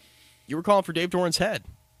job. You were calling for Dave Doran's head.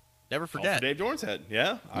 Never forget. For Dave Doran's head.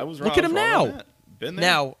 Yeah, I was wrong. Look at him now. Been there.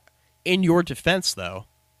 Now, in your defense, though,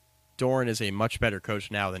 Doran is a much better coach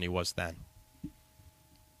now than he was then.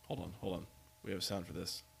 Hold on. We have a sound for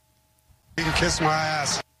this. You can kiss my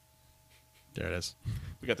ass. There it is.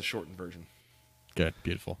 We got the shortened version. Good.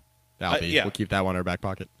 Beautiful. We'll keep that one in our back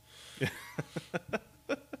pocket.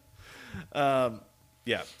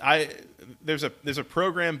 There's a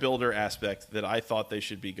program builder aspect that I thought they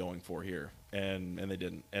should be going for here, and they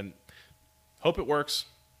didn't. And hope it works.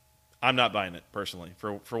 I'm not buying it personally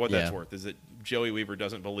for what that's Yeah. worth. Is that Joey Weaver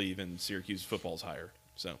doesn't believe in Syracuse football's hire.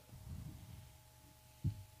 So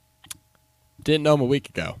Didn't know him a week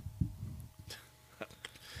ago.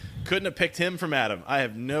 couldn't have picked him from Adam. I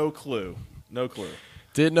have no clue. No clue.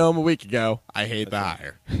 Didn't know him a week ago. I hate the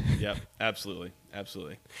hire. Yep, absolutely.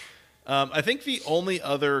 I think the only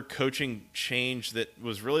other coaching change that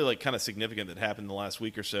was really like kind of significant that happened in the last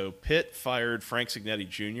week or so, Pitt fired Frank Signetti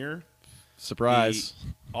Jr., Surprise.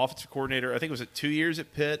 the offensive coordinator. I think it was 2 years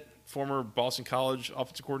at Pitt, former Boston College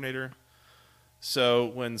offensive coordinator. So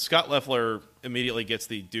when Scott Loeffler immediately gets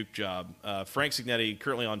the Duke job, Frank Signetti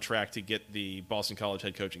currently on track to get the Boston College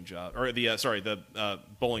head coaching job, or the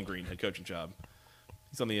Bowling Green head coaching job.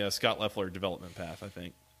 He's on the Scott Loeffler development path, I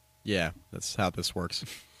think. Yeah, that's how this works.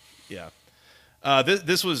 Yeah.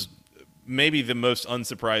 This was maybe the most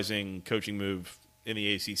unsurprising coaching move in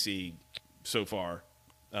the ACC so far.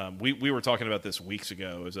 We were talking about this weeks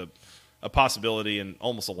ago as a possibility and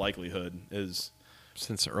almost a likelihood.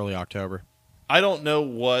 Since early October. I don't know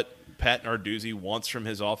what Pat Narduzzi wants from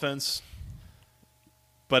his offense,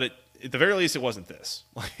 but at the very least it wasn't this.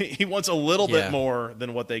 He wants a little bit more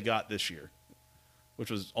than what they got this year, which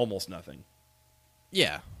was almost nothing.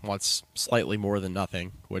 Yeah, wants slightly more than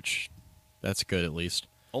nothing, which that's good at least.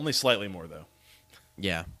 Only slightly more, though.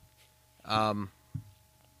 Yeah.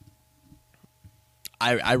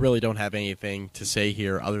 I really don't have anything to say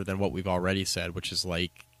here other than what we've already said, which is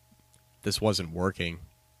like this wasn't working.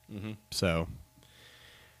 Mm-hmm. So,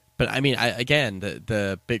 but I mean,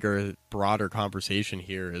 the bigger, broader conversation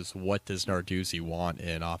here is what does Narduzzi want in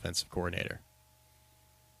an offensive coordinator?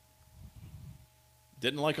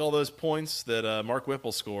 Didn't like all those points that Mark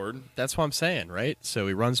Whipple scored. That's what I'm saying, right? So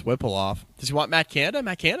he runs Whipple off. Does he want Matt Canada?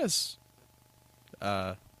 Matt Canada's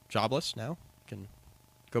jobless now. Can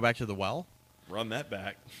go back to the well. Run that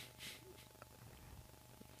back.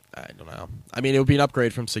 I don't know. I mean, it would be an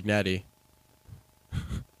upgrade from Signetti.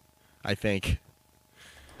 I think.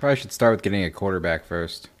 Probably should start with getting a quarterback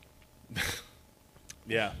first.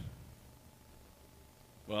 Yeah.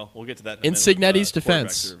 Well, we'll get to that in a minute. Signetti's Quarterbacks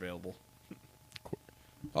defense. are available.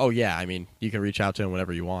 Oh, yeah. I mean, you can reach out to him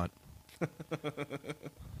whenever you want.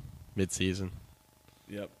 Mid-season.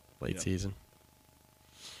 Yep. Late season.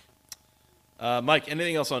 Mike,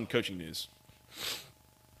 anything else on coaching news?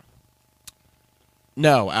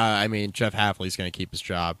 No, I mean, Jeff Hafley's going to keep his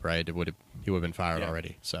job, right? He would have been fired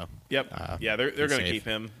already. So. Yep. They're going to keep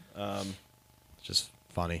him. Just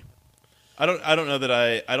funny. I don't know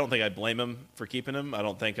that I don't think I blame him for keeping him. I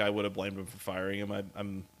don't think I would have blamed him for firing him.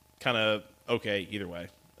 I'm kind of okay either way.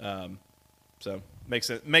 So makes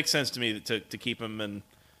sense to me to keep him and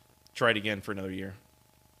try it again for another year.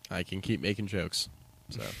 I can keep making jokes.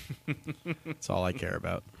 So that's all I care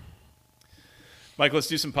about. Mike, let's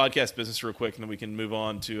do some podcast business real quick, and then we can move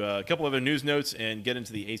on to a couple other news notes and get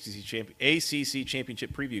into the ACC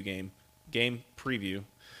championship preview game preview.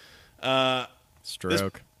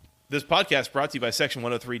 Stroke. This podcast brought to you by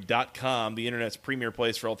Section103.com, the internet's premier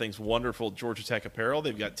place for all things wonderful Georgia Tech apparel.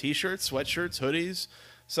 They've got T-shirts, sweatshirts, hoodies,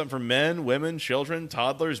 something for men, women, children,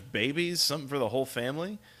 toddlers, babies, something for the whole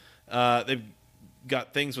family. They've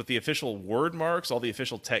got things with the official word marks, all the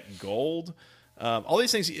official Tech gold. All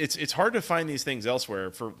these things, it's hard to find these things elsewhere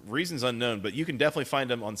for reasons unknown, but you can definitely find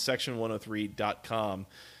them on Section103.com.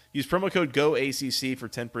 Use promo code GOACC for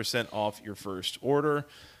 10% off your first order.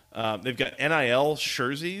 They've got NIL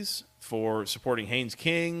jerseys for supporting Haynes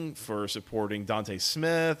King, for supporting Dante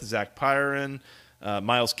Smith, Zach Pyron,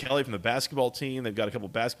 Miles Kelly from the basketball team. They've got a couple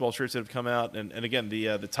basketball shirts that have come out, and again,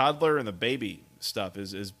 the toddler and the baby stuff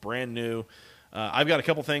is brand new. I've got a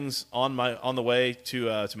couple things on the way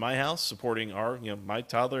to my house supporting my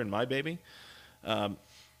toddler and my baby.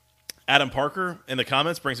 Adam Parker in the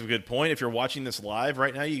comments brings up a good point. If you're watching this live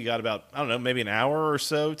right now, you got about, I don't know, maybe an hour or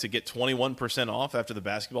so to get 21% off after the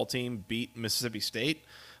basketball team beat Mississippi State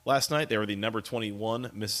last night. They were the number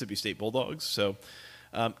 21 Mississippi State Bulldogs. So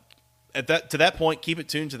to that point, keep it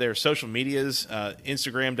tuned to their social medias,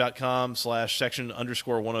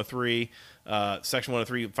 Instagram.com/section_103. Section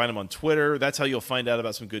 103, find them on Twitter. That's how you'll find out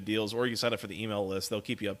about some good deals, or you can sign up for the email list. They'll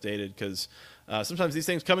keep you updated because sometimes these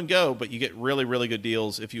things come and go, but you get really, really good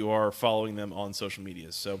deals if you are following them on social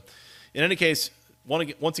medias. So in any case,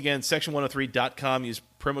 once again, section103.com, use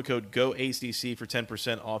promo code GOACC for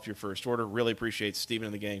 10% off your first order. Really appreciate Steven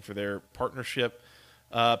and the gang for their partnership.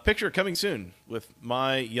 Picture coming soon with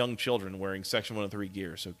my young children wearing Section 103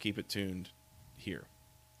 gear, so keep it tuned here.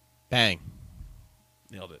 Bang.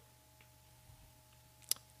 Nailed it.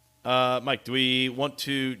 Mike, do we want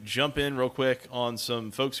to jump in real quick on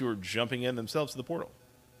some folks who are jumping in themselves to the portal?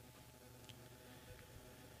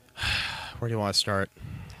 Where do you want to start?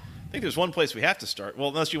 I think there's one place we have to start. Well,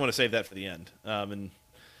 unless you want to save that for the end. And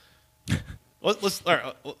let's all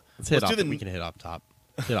right, Let's hit let's off. We can hit off top.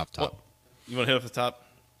 Hit off top. You want to hit off the top?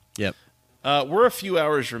 Yep. We're a few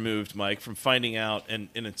hours removed, Mike, from finding out, and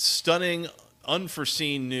it's stunning,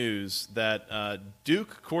 unforeseen news that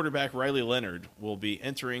Duke quarterback Riley Leonard will be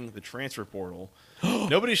entering the transfer portal.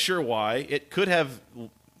 Nobody's sure why. It could have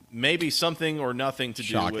maybe something or nothing to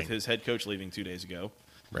do with his head coach leaving 2 days ago.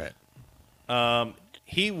 Right.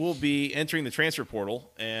 He will be entering the transfer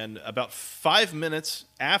portal, and about 5 minutes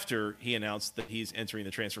after he announced that he's entering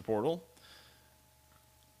the transfer portal,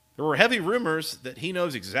 there were heavy rumors that he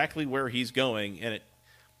knows exactly where he's going, and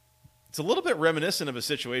it's a little bit reminiscent of a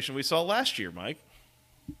situation we saw last year, Mike.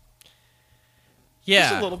 Yeah,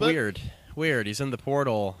 just a little bit. Weird. He's in the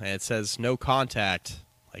portal, and it says no contact.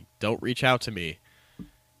 Like, don't reach out to me.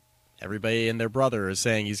 Everybody and their brother is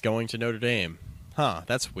saying he's going to Notre Dame. Huh,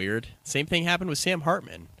 that's weird. Same thing happened with Sam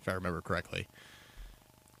Hartman, if I remember correctly.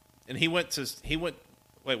 And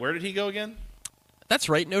wait, where did he go again? That's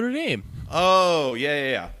right, Notre Dame. Oh,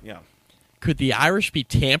 yeah. Could the Irish be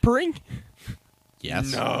tampering?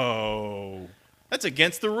 Yes. No. That's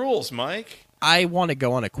against the rules, Mike. I want to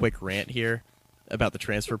go on a quick rant here about the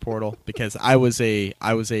transfer portal because I was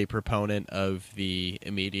a proponent of the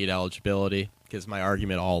immediate eligibility because my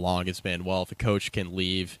argument all along has been, well, if a coach can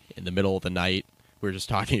leave in the middle of the night, we were just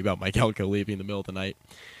talking about Mike Elko leaving in the middle of the night,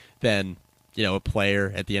 then, a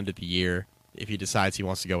player at the end of the year, if he decides he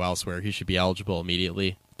wants to go elsewhere, he should be eligible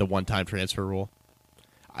immediately, the one-time transfer rule.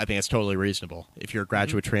 I think that's totally reasonable. If you're a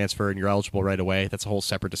graduate transfer and you're eligible right away, that's a whole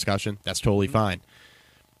separate discussion. That's totally fine.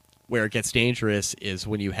 Where it gets dangerous is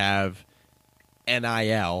when you have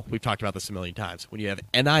NIL. We've talked about this a million times. When you have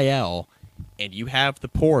NIL and you have the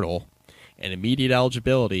portal and immediate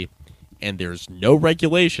eligibility and there's no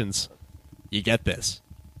regulations, you get this.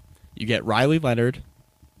 You get Riley Leonard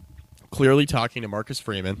clearly talking to Marcus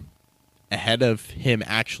Freeman ahead of him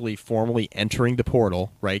actually formally entering the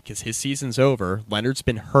portal, right? Because his season's over. Leonard's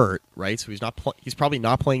been hurt, right? So he's probably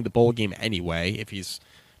not playing the bowl game anyway.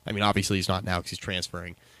 Obviously he's not now because he's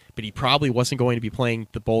transferring, but he probably wasn't going to be playing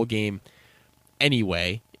the bowl game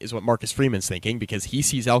anyway, is what Marcus Freeman's thinking, because he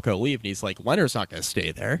sees Elko leave and he's like, Leonard's not going to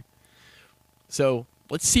stay there. So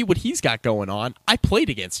let's see what he's got going on. I played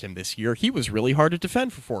against him this year. He was really hard to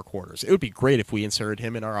defend for 4 quarters. It would be great if we inserted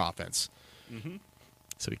him in our offense. Mm-hmm.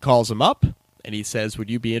 So he calls him up, and he says, would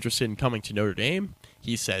you be interested in coming to Notre Dame?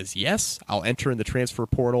 He says, yes, I'll enter in the transfer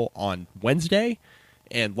portal on Wednesday.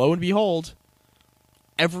 And lo and behold,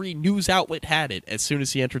 every news outlet had it as soon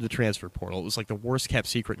as he entered the transfer portal. It was like the worst-kept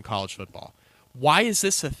secret in college football. Why is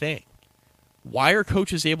this a thing? Why are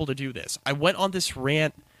coaches able to do this? I went on this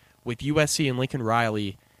rant with USC and Lincoln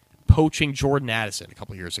Riley poaching Jordan Addison a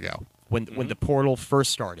couple years ago when the portal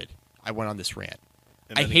first started. I went on this rant.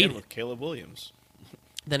 And then I hate it. With Caleb Williams.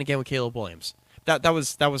 Then again with Caleb Williams. That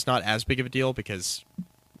was not as big of a deal because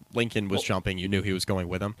Lincoln was jumping. You knew he was going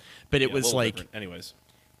with him. But it was like, anyways,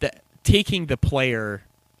 taking the player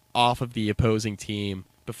off of the opposing team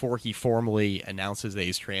before he formally announces that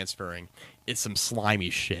he's transferring is some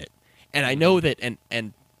slimy shit. And I know that,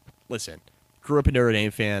 and listen, grew up a Notre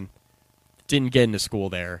Dame fan, didn't get into school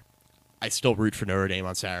there. I still root for Notre Dame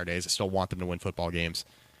on Saturdays. I still want them to win football games.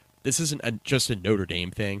 This isn't just a Notre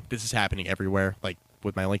Dame thing. This is happening everywhere. Like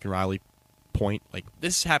with my Lincoln Riley point, like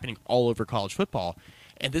this is happening all over college football.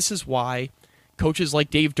 And this is why coaches like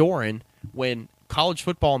Dave Doran, when college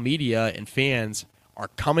football media and fans are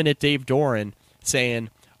coming at Dave Doran saying,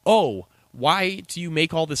 oh, why do you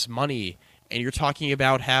make all this money? And you're talking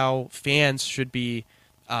about how fans should be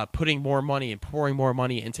putting more money and pouring more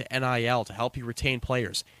money into NIL to help you retain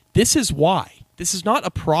players. This is why. This is not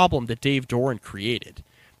a problem that Dave Doran created.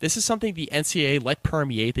 This is something the NCAA let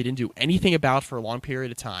permeate. They didn't do anything about for a long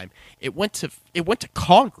period of time. It went to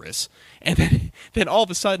Congress, and then all of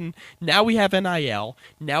a sudden, now we have NIL.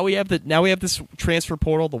 Now we have this transfer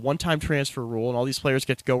portal, the one-time transfer rule, and all these players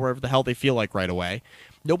get to go wherever the hell they feel like right away.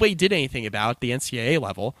 Nobody did anything about the NCAA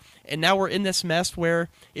level, and now we're in this mess where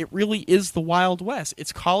it really is the Wild West.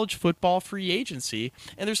 It's college football free agency,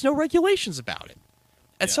 and there's no regulations about it.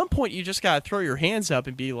 At some point, you just got to throw your hands up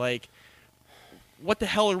and be like, what the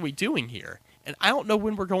hell are we doing here? And I don't know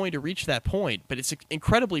when we're going to reach that point, but it's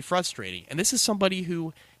incredibly frustrating. And this is somebody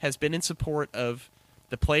who has been in support of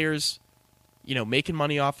the players, making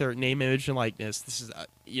money off their name, image, and likeness. This is,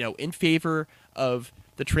 in favor of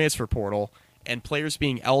the transfer portal and players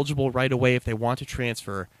being eligible right away if they want to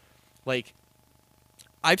transfer. Like,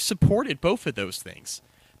 I've supported both of those things.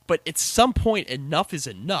 But at some point, enough is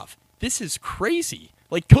enough. This is crazy.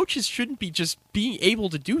 Like, coaches shouldn't be just being able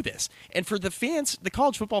to do this. And for the fans, the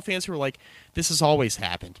college football fans who are like, this has always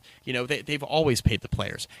happened. You know, they've always paid the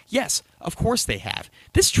players. Yes, of course they have.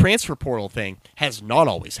 This transfer portal thing has not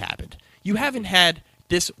always happened. You haven't had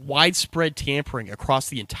this widespread tampering across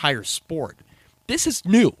the entire sport. This is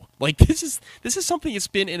new. Like, this is something that's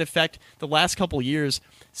been in effect the last couple years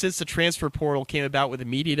since the transfer portal came about with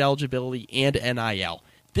immediate eligibility and NIL.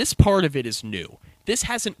 This part of it is new. This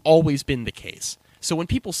hasn't always been the case. So when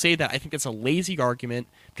people say that, I think that's a lazy argument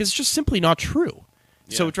because it's just simply not true.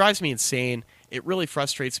 Yeah. So it drives me insane. It really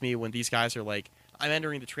frustrates me when these guys are like, I'm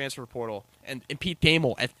entering the transfer portal, and Pete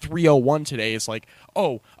Thamel at 3:01 today is like,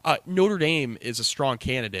 Notre Dame is a strong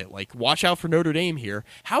candidate. Like, watch out for Notre Dame here.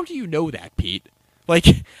 How do you know that, Pete? Like,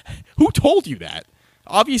 who told you that?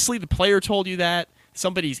 Obviously, the player told you that.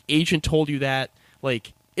 Somebody's agent told you that.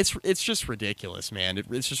 Like, it's just ridiculous, man.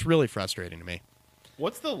 It's just really frustrating to me.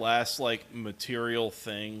 What's the last, like, material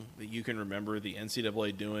thing that you can remember the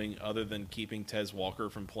NCAA doing other than keeping Tez Walker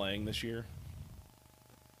from playing this year?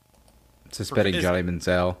 Suspending Johnny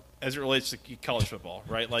Manziel. As it relates to college football,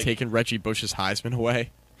 right? Like, taking Reggie Bush's Heisman away.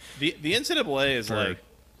 The NCAA is for like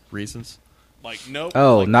reasons. Like, nope.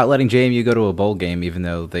 Oh, like, not letting JMU go to a bowl game even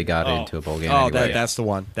though they got into a bowl game anyway. That's the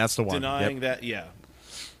one. That's the one. Denying that, yeah.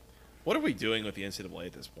 What are we doing with the NCAA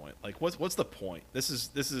at this point? Like, what's the point? This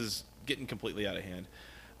is getting completely out of hand.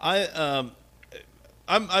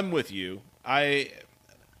 I'm with you. I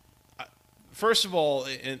first of all,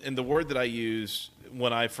 and the word that I used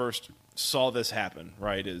when I first saw this happen,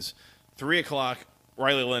 right, is 3:00.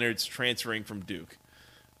 Riley Leonard's transferring from Duke.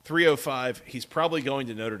 3:05. He's probably going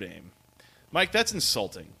to Notre Dame. Mike, that's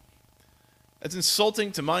insulting. That's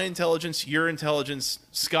insulting to my intelligence, your intelligence,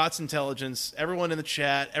 Scott's intelligence, everyone in the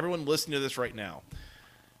chat, everyone listening to this right now.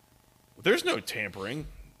 There's no tampering.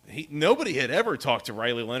 Nobody had ever talked to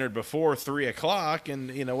Riley Leonard before 3:00,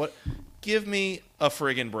 and you know what? Give me a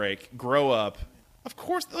friggin' break. Grow up. Of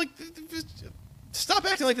course, like, stop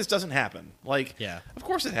acting like this doesn't happen. Like, yeah, of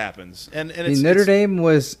course it happens. And Notre Dame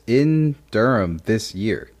was in Durham this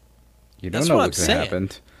year. You don't know what's going to happen.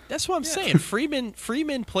 That's what I'm saying.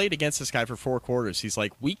 Freeman played against this guy for 4 quarters. He's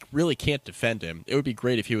like, we really can't defend him. It would be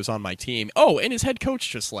great if he was on my team. Oh, and his head coach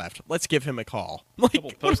just left. Let's give him a call. Like,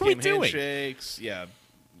 couple post-game handshakes. Yeah,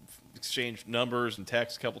 exchange numbers and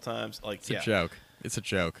texts a couple times. Like, it's a joke. It's a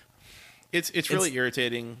joke. It's really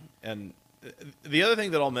irritating. And the other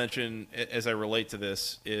thing that I'll mention as I relate to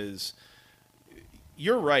this is,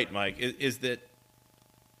 you're right, Mike. Is that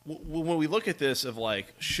when we look at this of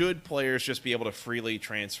like, should players just be able to freely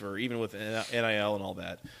transfer, even with NIL and all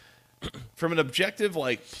that? From an objective,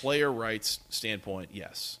 like, player rights standpoint,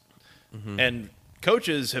 yes. Mm-hmm. And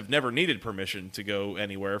coaches have never needed permission to go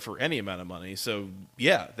anywhere for any amount of money. So,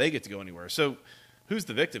 yeah, they get to go anywhere. So who's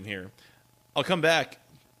the victim here? I'll come back.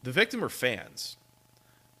 The victim are fans.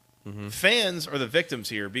 Mm-hmm. Fans are the victims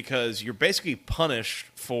here because you're basically punished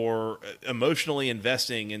for emotionally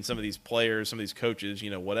investing in some of these players, some of these coaches,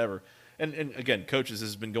 whatever. And again, coaches, this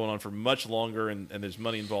has been going on for much longer, and there's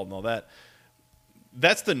money involved and all that.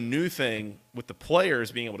 That's the new thing with the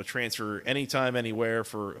players being able to transfer anytime, anywhere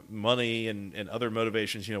for money and other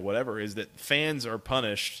motivations, whatever, is that fans are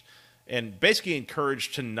punished and basically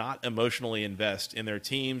encouraged to not emotionally invest in their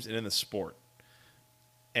teams and in the sport.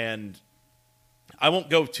 And I won't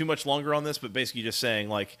go too much longer on this, but basically just saying,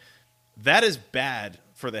 like, that is bad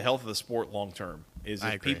for the health of the sport long term, is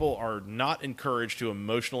if people are not encouraged to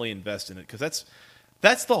emotionally invest in it. Because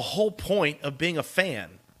that's the whole point of being a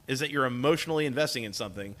fan, is that you're emotionally investing in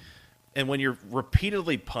something. And when you're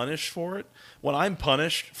repeatedly punished for it, when I'm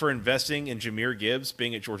punished for investing in Jahmyr Gibbs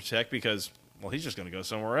being at Georgia Tech because, well, he's just going to go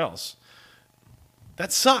somewhere else,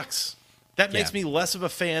 that sucks. That makes me less of a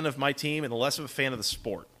fan of my team and less of a fan of the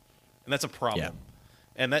sport. And that's a problem. Yeah.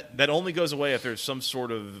 And that only goes away if there's some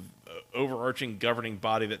sort of overarching governing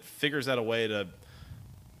body that figures out a way to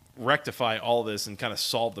rectify all this and kind of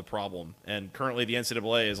solve the problem. And currently the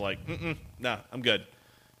NCAA is like, nah, I'm good.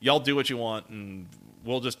 Y'all do what you want, and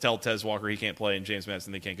we'll just tell Tez Walker he can't play and James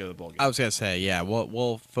Madison they can't go to the bowl game. I was going to say, yeah,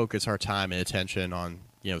 we'll focus our time and attention on,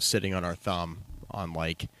 sitting on our thumb on,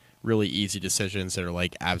 like, really easy decisions that are,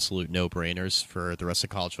 like, absolute no-brainers for the rest of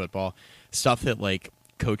college football. Stuff that, like,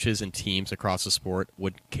 coaches and teams across the sport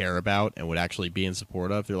would care about and would actually be in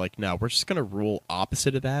support of. They're like, no, we're just going to rule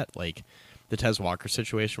opposite of that. Like the Tez Walker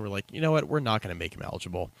situation, we're like, you know what, we're not going to make him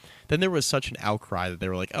eligible. Then there was such an outcry that they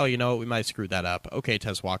were like, oh, we might screw that up. Okay,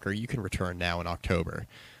 Tez Walker, you can return now in October.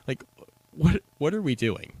 Like, what are we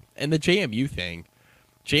doing? And the JMU thing,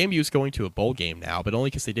 JMU's going to a bowl game now, but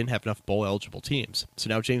only because they didn't have enough bowl-eligible teams. So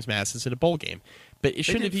now James Madison's in a bowl game. But it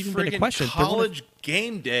shouldn't have even been a question. College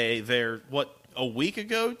game day there, a week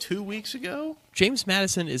ago, 2 weeks ago. James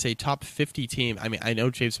Madison is a top 50 team. I mean, I know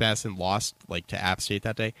James Madison lost to App State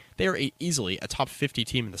that day. They are easily a top 50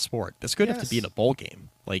 team in the sport. That's good enough to be in a bowl game.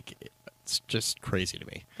 It's just crazy to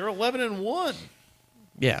me. They're 11-1.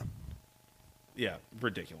 Yeah. Yeah,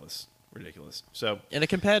 ridiculous. So in a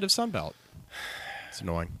competitive Sun Belt. It's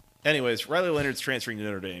annoying. Anyways, Riley Leonard's transferring to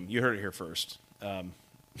Notre Dame. You heard it here first.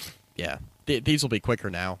 Yeah. These will be quicker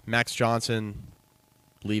now. Max Johnson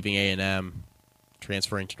leaving A&M,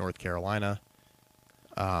 transferring to North Carolina.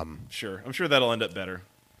 Sure. I'm sure that'll end up better.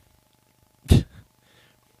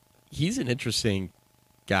 He's an interesting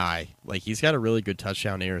guy. He's got a really good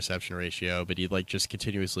touchdown interception ratio, but he just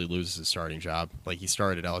continuously loses his starting job. He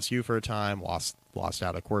started at LSU for a time, lost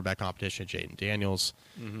out a quarterback competition, Jaden Daniels.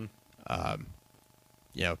 Mm-hmm.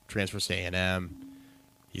 Transfers to A&M.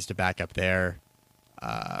 He's the backup there.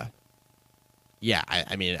 Yeah,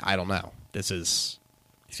 I mean, I don't know. He's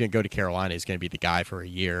going to go to Carolina. He's going to be the guy for a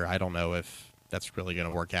year. I don't know if that's really going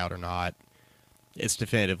to work out or not. It's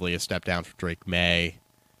definitively a step down for Drake May,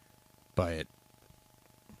 but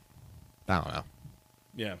I don't know.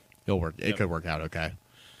 Yeah. It'll work. It could work out okay.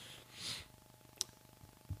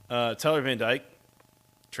 Tyler Van Dyke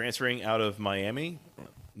transferring out of Miami.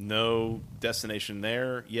 No destination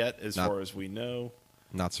there yet, as far as we know.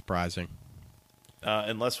 Not surprising.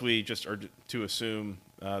 Unless we just are to assume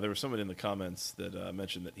there was someone in the comments that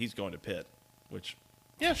mentioned that he's going to Pitt, which,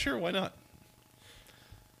 yeah, sure, why not?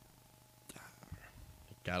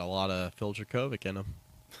 Got a lot of Phil Dracovic in him.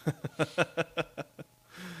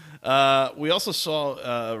 We also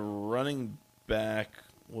saw running back,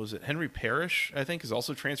 was it Henry Parrish, I think, is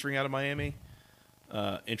also transferring out of Miami.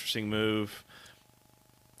 Interesting move.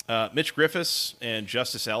 Mitch Griffiths and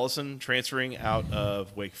Justice Ellison transferring out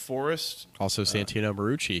of Wake Forest. Also Santino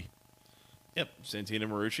Marucci. Yep, Santino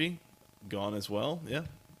Marucci gone as well. Yeah,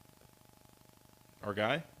 our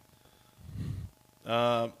guy.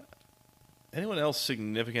 Anyone else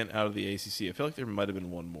significant out of the ACC? I feel like there might have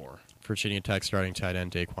been one more. Virginia Tech starting tight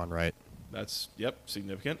end Daquan Wright. That's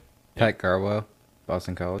significant. Pat Garwo,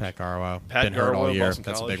 Boston College. Pat Garwo. Pat Been hurt Garwo, all year. Boston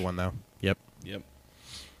That's College. a big one though. Yep.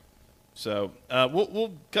 So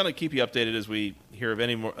we'll kind of keep you updated as we hear of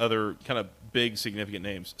any more other kind of big significant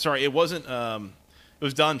names. Sorry, it wasn't. It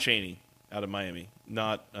was Don Chaney out of Miami.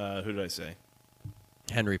 Not who did I say?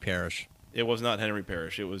 Henry Parrish. It was not Henry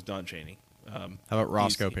Parrish. It was Don Chaney. How about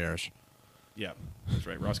Roscoe Parrish? Yeah, that's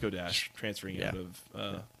right. Roscoe Dash transferring out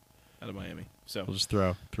of Miami. So we'll just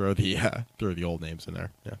throw the old names in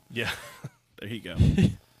there. Yeah. There you go.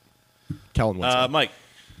 Kellen Winston. Mike,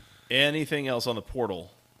 anything else on the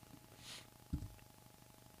portal?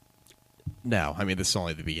 No, I mean this is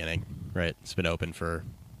only the beginning, right? It's been open for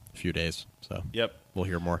a few days, so Yep, we'll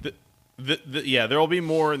hear more. Yeah, there will be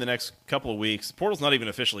more in the next couple of weeks. The portal's not even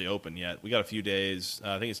officially open yet. We got a few days.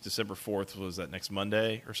 I think it's December 4th. Was that next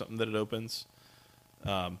Monday or something that it opens?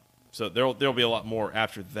 So there'll be a lot more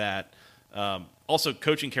after that. Also,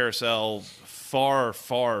 coaching carousel far.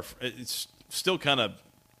 It's still kind of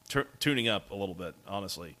tuning up a little bit,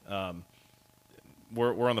 honestly.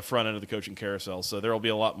 We're on the front end of the coaching carousel, so there will be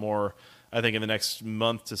a lot more, I think, in the next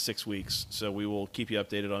month to 6 weeks. So we will keep you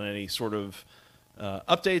updated on any sort of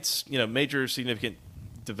updates, major significant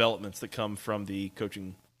developments that come from the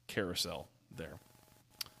coaching carousel there.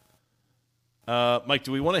 Mike,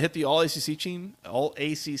 do we want to hit the All ACC team right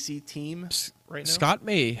now? Scott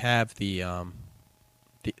may have the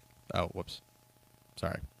oh, whoops.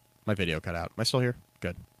 Sorry. My video cut out. Am I still here?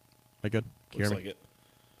 Good. Am I good? Can you Looks hear me? like it.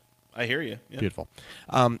 I hear you. Yeah. Beautiful.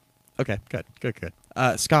 Okay, good.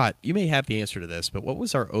 Scott, you may have the answer to this, but what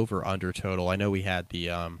was our over-under total? I know we had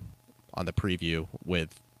the on the preview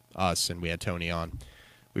with us, and we had Tony on.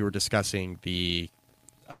 We were discussing the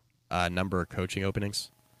number of coaching openings.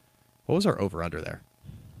 What was our over-under there?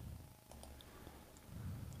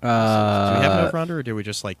 Do we have an over-under, or did we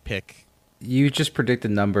just pick? You just predict the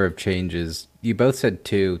number of changes. You both said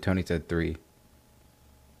 2. Tony said 3.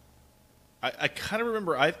 I kind of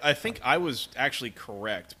remember. I think I was actually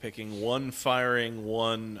correct, picking 1 firing,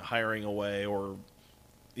 1 hiring away, or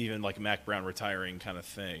even like Mac Brown retiring kind of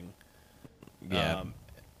thing. Yeah.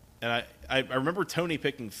 And I remember Tony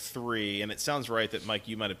picking 3, and it sounds right that, Mike,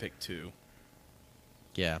 you might have picked 2.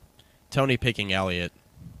 Yeah. Tony picking Elliott,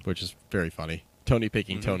 which is very funny. Tony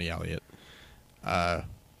picking Tony Elliott to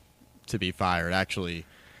be fired. Actually,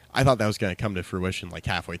 I thought that was going to come to fruition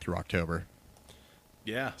halfway through October.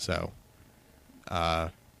 Yeah. So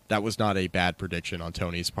that was not a bad prediction on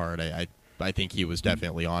Tony's part. I think he was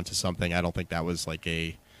definitely onto something. I don't think that was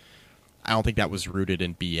rooted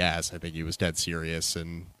in BS. I think he was dead serious,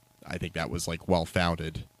 and I think that was well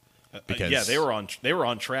founded. Because yeah, they were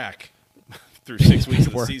on track through 6 weeks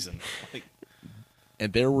of the season. Like,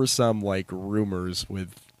 and there were some like rumors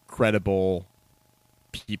with credible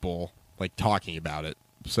people like talking about it.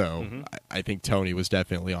 So I think Tony was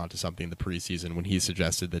definitely onto something in the preseason when he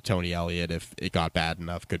suggested that Tony Elliott, if it got bad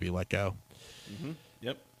enough, could be let go.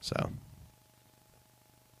 Yep. So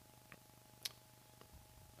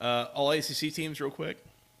all ACC teams, real quick.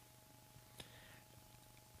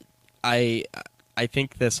 I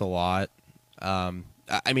think this a lot. I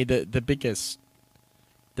mean, the biggest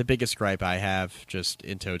gripe I have just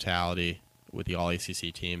in totality with the all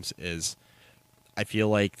ACC teams is I feel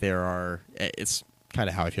like it's kind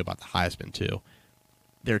of how I feel about the Heisman too.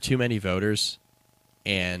 There are too many voters,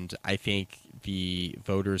 and I think the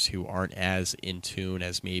voters who aren't as in tune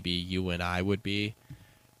as maybe you and I would be,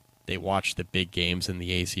 they watch the big games in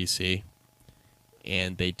the ACC,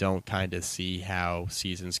 and they don't kind of see how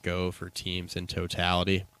seasons go for teams in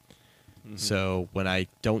totality. So when I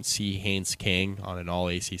don't see Haynes King on an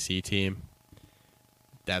all-ACC team,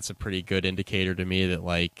 that's a pretty good indicator to me that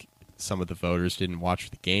like some of the voters didn't watch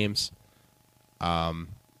the games.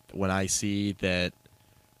 When I see that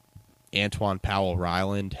Antoine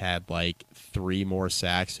Powell-Ryland had like 3 more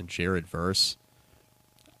sacks than Jared Verse,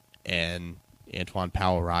 and Antoine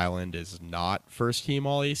Powell-Ryland is not first-team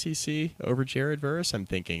All-ACC over Jared Verse, I'm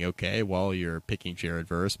thinking, okay, well, you're picking Jared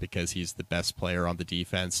Verse because he's the best player on the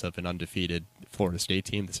defense of an undefeated Florida State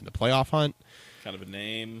team that's in the playoff hunt. Kind of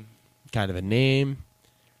a name.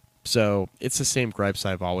 So it's the same gripes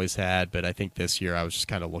I've always had, but I think this year I was just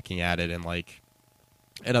kind of looking at it and like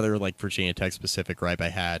another like Virginia Tech specific gripe I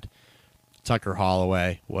had. Tucker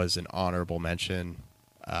Holloway was an honorable mention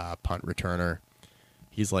punt returner.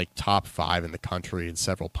 He's like top 5 in the country in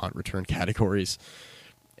several punt return categories,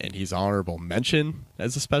 and he's honorable mention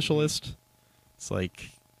as a specialist. It's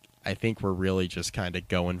like I think we're really just kind of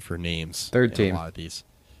going for names. Third team. A lot of these.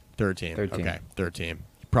 Third team. Okay, third team.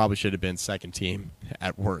 Probably should have been second team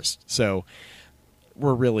at worst. So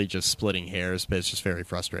we're really just splitting hairs, but it's just very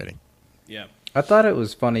frustrating. Yeah. I thought it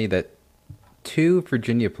was funny that 2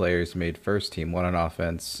 Virginia players made first team, one on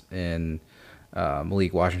offense in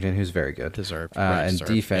Malik Washington, who's very good. Deserved. And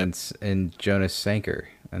defense in Jonas Sanker.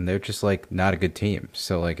 And they're just like not a good team.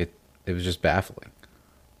 So like it was just baffling.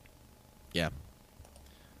 Yeah.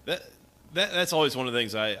 That's always one of the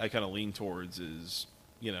things I kind of lean towards is,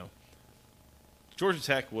 Georgia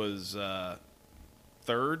Tech was 3rd,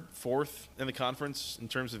 4th in the conference in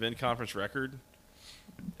terms of in-conference record.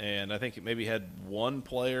 And I think it maybe had 1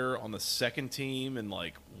 player on the second team and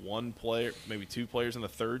like 1 player, maybe 2 players on the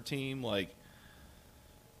third team. Like,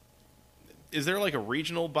 is there like a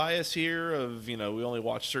regional bias here of, we only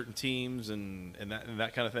watch certain teams and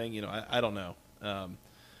that kind of thing? I don't know.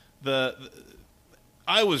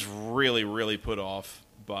 I was really, really put off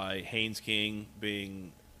by Haynes King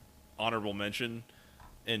being honorable mention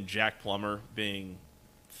and Jack Plummer being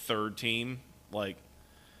third team. Like,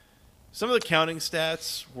 some of the counting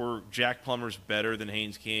stats were Jack Plummer's better than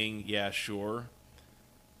Haynes King. Yeah, sure.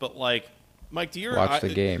 But, like, Mike, do your watch the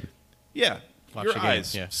game. Yeah. Watch your the game,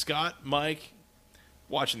 eyes. yeah. Scott, Mike,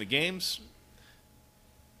 watching the games.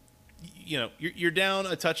 You're down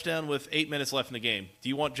a touchdown with 8 minutes left in the game. Do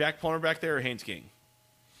you want Jack Plummer back there or Haynes King?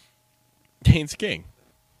 Haynes King.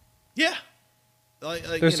 Yeah.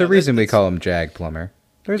 There's a reason we call him Jag Plummer.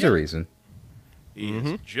 There's a reason. He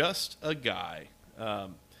is just a guy.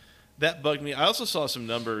 That bugged me. I also saw some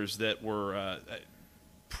numbers that were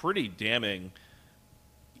pretty damning.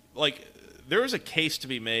 Like, there was a case to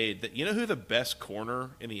be made that who the best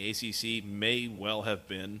corner in the ACC may well have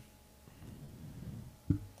been?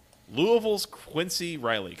 Louisville's Quincy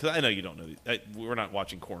Riley. Because I know you don't know. We're not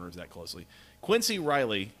watching corners that closely. Quincy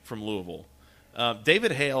Riley from Louisville.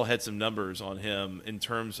 David Hale had some numbers on him in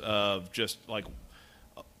terms of just like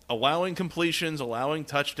allowing completions, allowing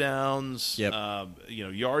touchdowns,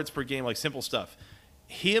 yards per game, like simple stuff.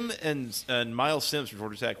 Him and Miles Sims from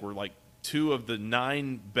Georgia Tech were like 2 of the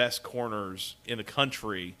 9 best corners in the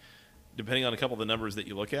country, depending on a couple of the numbers that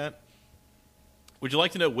you look at. Would you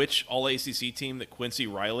like to know which All-ACC team that Quincy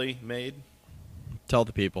Riley made? Tell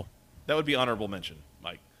the people. That would be honorable mention,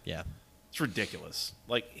 Mike. Yeah. It's ridiculous.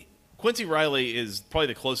 Like, Quincy Riley is probably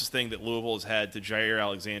the closest thing that Louisville has had to Jair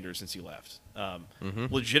Alexander since he left.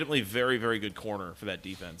 Legitimately very, very good corner for that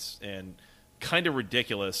defense. And kind of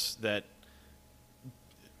ridiculous that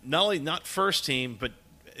not only not first team, but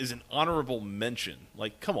is an honorable mention.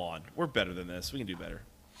 Like, come on. We're better than this. We can do better.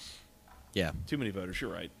 Yeah. Too many voters.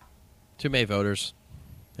 You're right. Too many voters,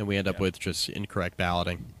 and we end up with just incorrect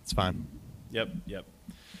balloting. It's fine. Yep.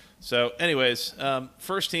 So, anyways,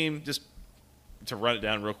 first team, just to run it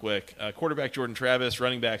down real quick. Quarterback Jordan Travis,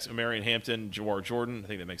 running backs Omarion Hampton, Jawar Jordan. I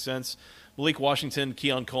think that makes sense. Malik Washington,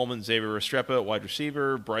 Keon Coleman, Xavier Restrepo, wide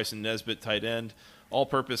receiver. Bryson Nesbitt, tight end.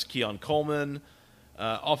 All-purpose Keon Coleman.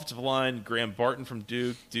 Offensive line, Graham Barton from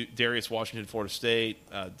Duke. Darius Washington, Florida State.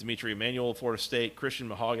 Dimitri Emanuel, Florida State. Christian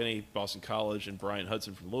Mahogany, Boston College. And Brian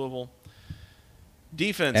Hudson from Louisville.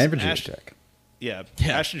 Defense. And Virginia Tech. Yeah.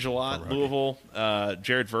 Ashton Gillot, Louisville.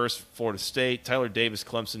 Jared Verse, Florida State. Tyler Davis,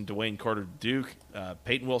 Clemson. Dwayne Carter, Duke.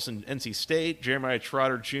 Peyton Wilson, NC State. Jeremiah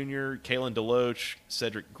Trotter Jr., Kalen DeLoach,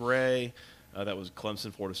 Cedric Gray. That was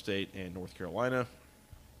Clemson, Florida State, and North Carolina.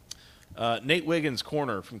 Nate Wiggins,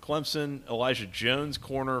 corner from Clemson. Elijah Jones,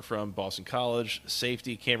 corner from Boston College.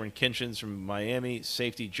 Safety, Cameron Kinchins from Miami.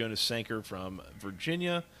 Safety, Jonas Sanker from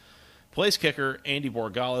Virginia. Place kicker, Andy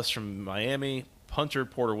Borgalis from Miami. Punter,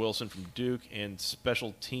 Porter Wilson from Duke. And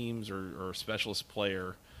special teams or specialist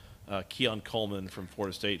player, Keon Coleman from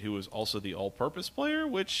Florida State, who was also the all-purpose player,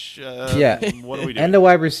 which, what are we doing? And a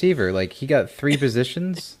wide receiver. Like, he got 3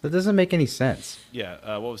 positions? That doesn't make any sense.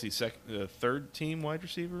 Yeah, what was he, third-team wide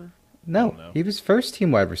receiver? No, he was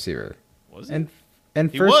first-team wide receiver. Was he? And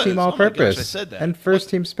first-team all-purpose. Oh my gosh, I said that. And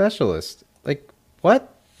first-team specialist. Like,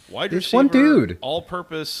 what? Wide There's receiver, one dude.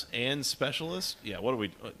 all-purpose, and specialist? Yeah, what are we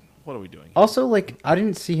doing here? Also, like, I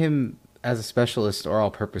didn't see him as a specialist or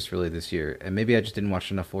all-purpose really this year, and maybe I just didn't watch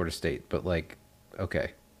enough Florida State, but, like,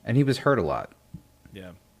 okay. And he was hurt a lot.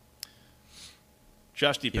 Yeah.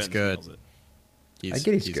 Josh Depens He's good. nails it. I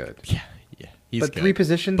get he's good. Yeah, he's but good. 3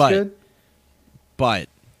 positions good? But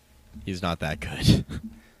he's not that good.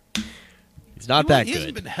 He's not that He good.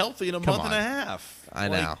 hasn't been healthy in a Come month and on. a half. I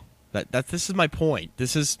know. This is my point.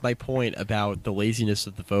 This is my point about the laziness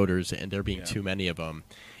of the voters and there being too many of them.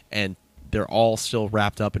 And they're all still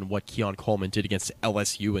wrapped up in what Keon Coleman did against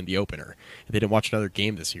LSU in the opener. They didn't watch another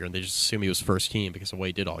game this year, and they just assume he was first team because of what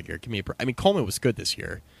he did all year. Coleman was good this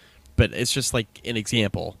year, but it's just like an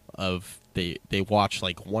example of they watch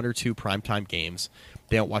like 1 or 2 primetime games.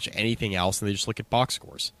 They don't watch anything else, and they just look at box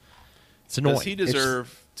scores. It's annoying. Does he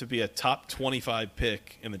deserve to be a top 25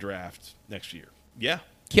 pick in the draft next year? Yeah.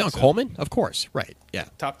 Keon Coleman? Of course. Right. Yeah.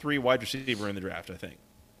 Top 3 wide receiver in the draft, I think.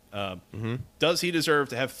 Does he deserve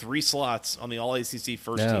to have 3 slots on the All-ACC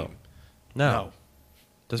first team? No.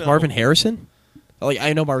 Does Marvin Harrison? Like,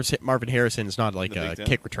 I know Marvin Harrison is not like a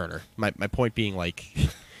kick returner. My point being like,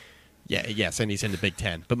 yes, and he's in the Big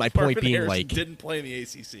Ten. But my point Marvin being Harrison like, didn't play in the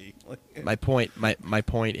ACC. my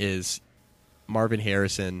point is, Marvin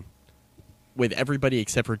Harrison, with everybody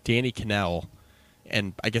except for Danny Cannell,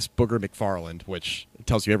 and I guess Booger McFarland, which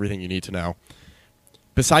tells you everything you need to know.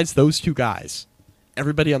 Besides those 2 guys,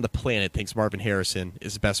 everybody on the planet thinks Marvin Harrison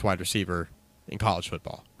is the best wide receiver in college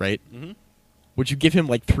football, right? Mm-hmm. Would you give him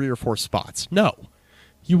like 3 or 4 spots? No,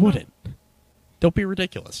 you wouldn't. Don't be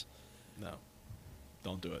ridiculous. No,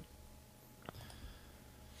 don't do it.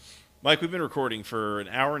 Mike, we've been recording for an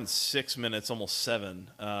hour and 6 minutes, almost 7.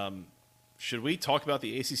 Should we talk about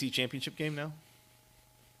the ACC championship game now?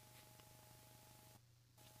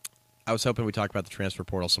 I was hoping we'd talk about the transfer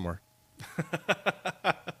portal some more.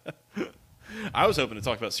 I was hoping to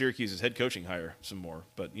talk about Syracuse's head coaching hire some more,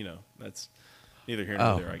 but, that's neither here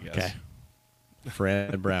nor there, I guess. Okay.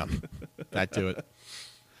 Fran Brown. Back to it.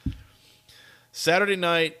 Saturday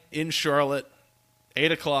night in Charlotte,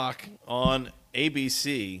 8 o'clock on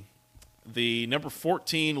ABC, the number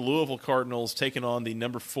 14 Louisville Cardinals taking on the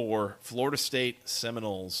number 4 Florida State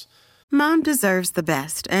Seminoles. Mom deserves the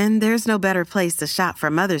best, and there's no better place to shop for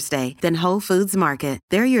Mother's Day than Whole Foods Market.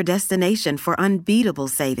 They're your destination for unbeatable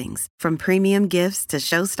savings, from premium gifts to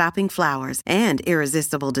show-stopping flowers and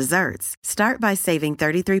irresistible desserts. Start by saving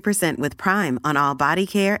 33% with Prime on all body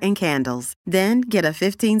care and candles. Then get a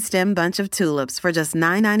 15-stem bunch of tulips for just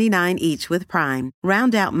 $9.99 each with Prime.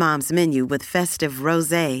 Round out Mom's menu with festive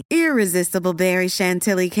rosé, irresistible berry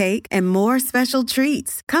chantilly cake, and more special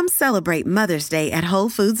treats. Come celebrate Mother's Day at Whole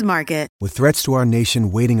Foods Market. With threats to our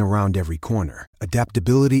nation waiting around every corner,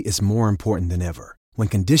 adaptability is more important than ever. When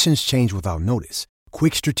conditions change without notice,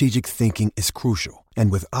 quick strategic thinking is crucial. And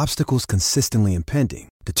with obstacles consistently impending,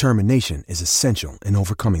 determination is essential in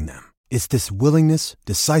overcoming them. It's this willingness,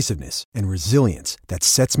 decisiveness, and resilience that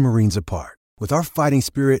sets Marines apart. With our fighting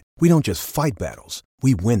spirit, we don't just fight battles,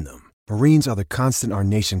 we win them. Marines are the constant our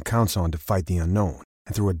nation counts on to fight the unknown.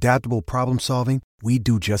 And through adaptable problem solving, we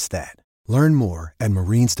do just that. Learn more at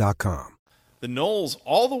Marines.com. The Noles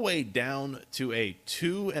all the way down to a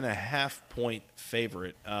 2.5-point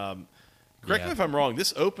favorite. Correct me if I'm wrong.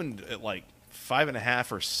 This opened at like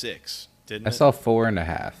 5.5 or 6, didn't it? I saw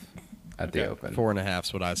 4.5 at the open. 4.5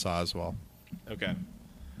 is what I saw as well. Okay.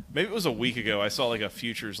 Maybe it was a week ago. I saw like a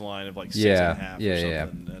futures line of like 6.5 Yeah. or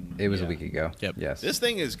something. And, it was a week ago. Yep. Yes. This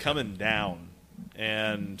thing is coming down,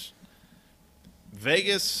 and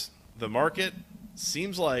Vegas, the market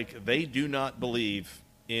seems like they do not believe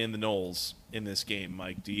in the Noles in this game.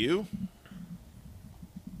 Mike, do you?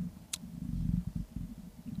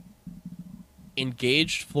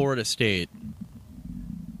 Engaged Florida State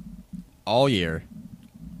all year.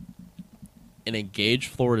 And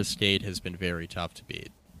engaged Florida State has been very tough to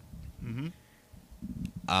beat. Mm-hmm.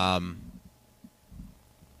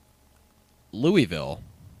 Louisville,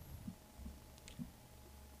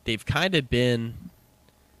 they've been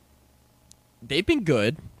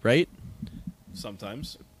good, right?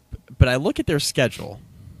 Sometimes. But I look at their schedule,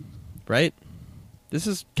 right? This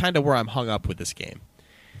is kind of where I'm hung up with this game.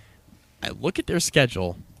 I look at their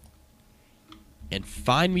schedule and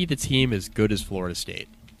find me the team as good as Florida State.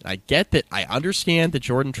 I get that. I understand that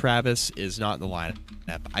Jordan Travis is not in the lineup.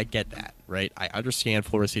 I get that, right? I understand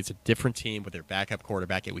Florida State's a different team with their backup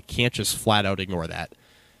quarterback, and we can't just flat out ignore that.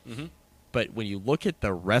 Mm-hmm. But when you look at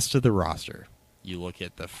the rest of the roster, you look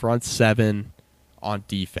at the front seven on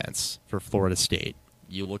defense for Florida State.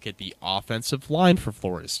 You look at the offensive line for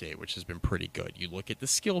Florida State, which has been pretty good. You look at the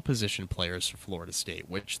skill position players for Florida State,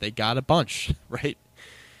 which they got a bunch, right?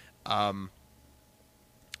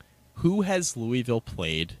 Who has Louisville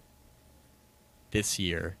played this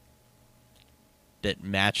year that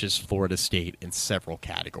matches Florida State in several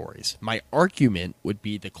categories? My argument would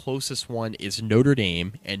be the closest one is Notre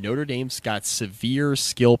Dame, and Notre Dame's got severe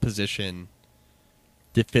skill position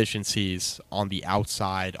deficiencies on the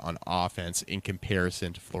outside on offense in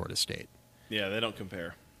comparison to Florida State. Yeah, they don't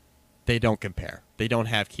compare. They don't compare. They don't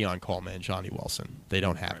have Keon Coleman and Johnny Wilson. They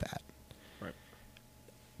don't have that. Right.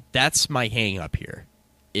 That's my hang up here.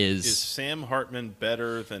 Is Sam Hartman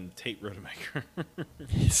better than Tate Rodemaker?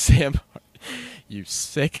 Sam, you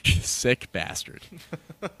sick bastard.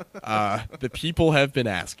 The people have been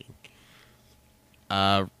asking.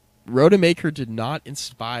 Rodemaker did not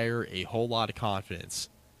inspire a whole lot of confidence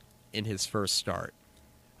in his first start,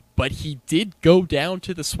 but he did go down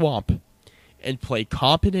to the swamp and play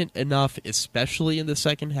competent enough, especially in the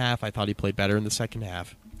second half. I thought he played better in the second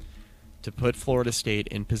half to put Florida State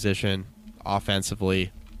in position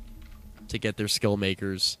offensively to get their skill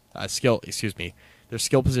position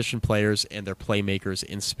players and their playmakers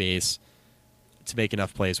in space to make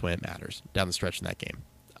enough plays when it matters down the stretch in that game.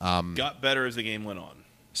 Got better as the game went on.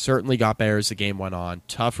 Certainly got better as the game went on.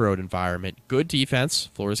 Tough road environment. Good defense.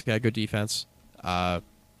 Florida's got good defense.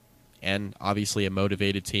 And obviously a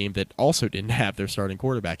motivated team that also didn't have their starting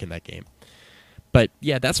quarterback in that game. But,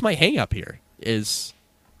 yeah, that's my hang-up here, is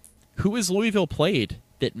who has Louisville played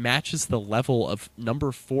that matches the level of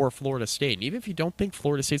number 4 Florida State? And even if you don't think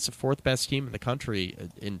Florida State's the 4th best team in the country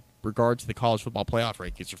in regard to the college football playoff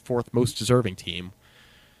rankings, your 4th most deserving team,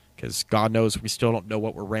 because God knows we still don't know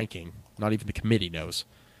what we're ranking. Not even the committee knows.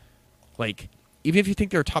 Like, even if you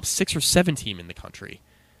think they're a top 6 or 7 team in the country,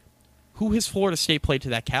 who has Florida State played to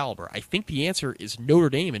that caliber? I think the answer is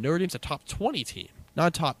Notre Dame, and Notre Dame's a top 20 team, not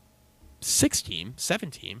a top 6 team,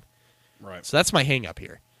 7 team. Right. So that's my hang-up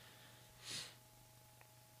here.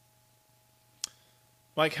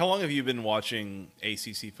 Mike, how long have you been watching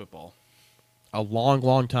ACC football? A long,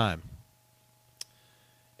 long time.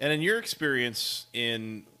 And in your experience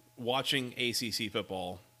in watching ACC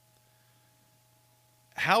football,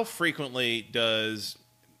 how frequently does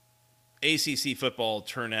ACC football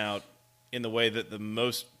turn out in the way that the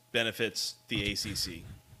most benefits the ACC?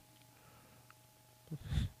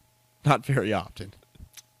 Not very often.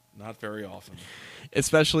 Not very often.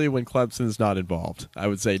 Especially when Clemson's not involved. I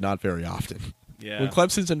would say not very often. Yeah. When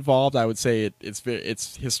Clemson's involved, I would say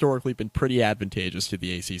it's historically been pretty advantageous to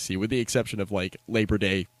the ACC, with the exception of like Labor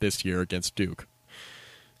Day this year against Duke.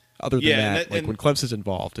 Other than that, when Clemson's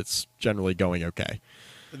involved, it's generally going okay.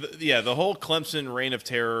 The whole Clemson reign of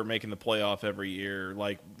terror making the playoff every year.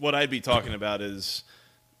 Like, what I'd be talking about is,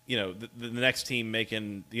 the next team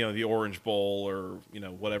making, the Orange Bowl or,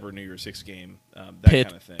 whatever New Year's Six game, that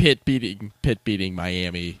kind of thing. Pitt beating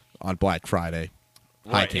Miami on Black Friday.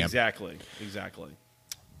 Right, exactly.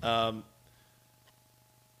 I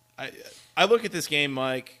look at this game,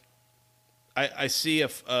 Mike. I see a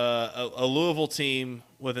Louisville team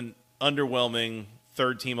with an underwhelming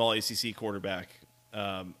third-team All-ACC quarterback.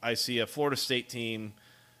 I see a Florida State team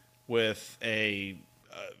with a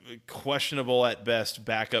questionable at best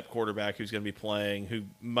backup quarterback who's going to be playing, who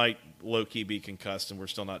might low-key be concussed, and we're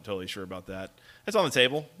still not totally sure about that. That's on the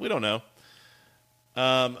table. We don't know.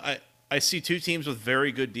 I see two teams with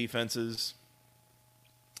very good defenses,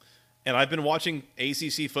 and I've been watching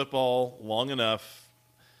ACC football long enough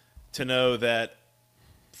to know that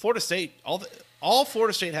Florida State, all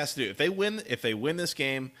Florida State has to do, if they win this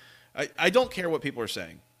game, I don't care what people are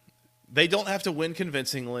saying. They don't have to win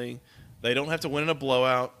convincingly. They don't have to win in a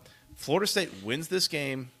blowout. Florida State wins this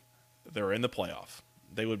game, they're in the playoff.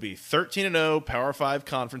 They would be 13-0, Power 5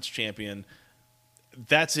 conference champion.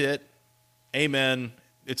 That's it. Amen.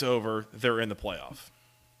 It's over. They're in the playoff.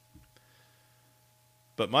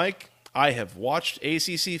 But, Mike, I have watched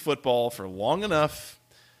ACC football for long enough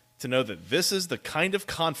to know that this is the kind of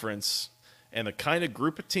conference and the kind of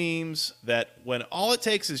group of teams that when all it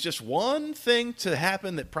takes is just one thing to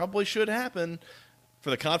happen that probably should happen for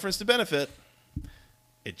the conference to benefit,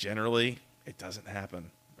 it doesn't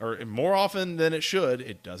happen. Or more often than it should,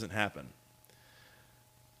 it doesn't happen.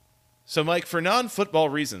 So, Mike, for non-football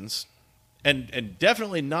reasons, and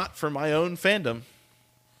definitely not for my own fandom,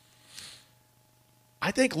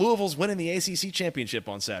 I think Louisville's winning the ACC championship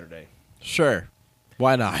on Saturday. Sure.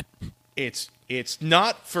 Why not? It's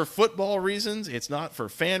not for football reasons. It's not for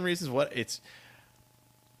fan reasons.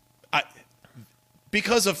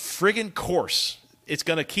 Because of friggin' course, it's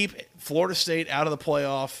going to keep Florida State out of the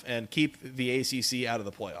playoff and keep the ACC out of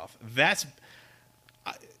the playoff.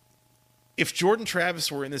 If Jordan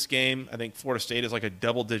Travis were in this game, I think Florida State is like a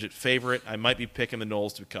double-digit favorite. I might be picking the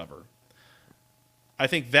Noles to cover. I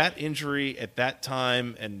think that injury at that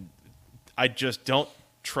time, and I just don't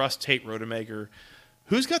trust Tate Rodemaker.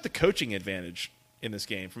 Who's got the coaching advantage in this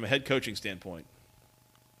game from a head coaching standpoint?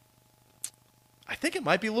 I think it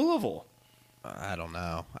might be Louisville. I don't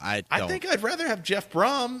know. I think I'd rather have Jeff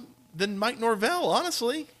Brom than Mike Norvell,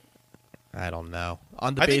 honestly. I don't know.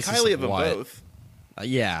 I think highly of them both.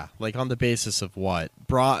 Yeah, like on the basis of what?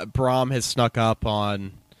 Brom has snuck up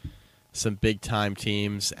on some big-time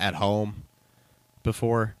teams at home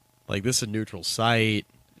before. Like, this is a neutral site.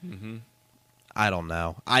 Mm-hmm. I don't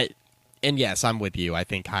know. And yes, I'm with you. I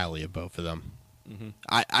think highly of both of them. Mm-hmm.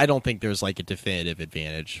 I don't think there's like a definitive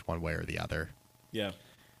advantage one way or the other. Yeah.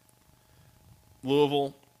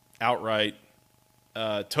 Louisville, outright.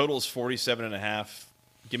 Total's 47.5.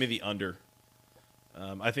 Give me the under.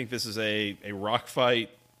 I think this is a rock fight,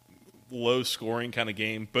 low-scoring kind of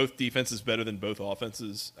game. Both defenses better than both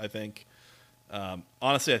offenses, I think.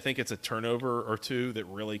 Honestly, I think it's a turnover or two that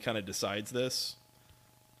really kind of decides this.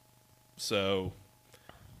 So,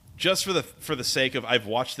 just for the sake of I've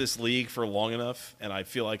watched this league for long enough, and I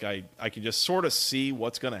feel like I can just sort of see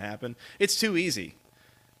what's going to happen. It's too easy.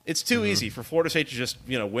 It's too easy for Florida State to just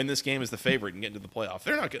win this game as the favorite and get into the playoff.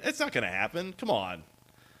 It's not going to happen. Come on.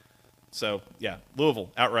 So yeah,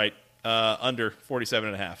 Louisville outright under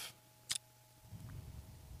 47.5.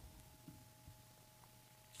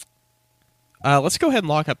 Let's go ahead and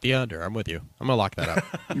lock up the under. I'm with you. I'm going to lock that up.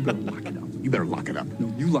 You better lock it up. You better lock it up.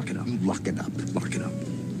 No, you lock it up. You lock it up. Lock it up.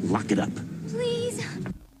 Lock it up. Please.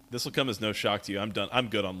 This will come as no shock to you. I'm done. I'm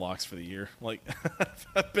good on locks for the year. Like,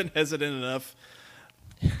 I've been hesitant enough.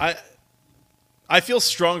 I feel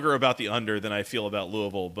stronger about the under than I feel about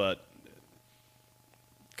Louisville, but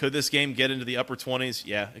could this game get into the upper 20s?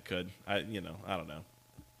 Yeah, it could. I don't know.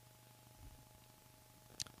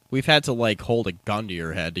 We've had to like hold a gun to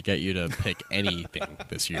your head to get you to pick anything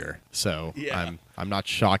this year. So yeah. I'm not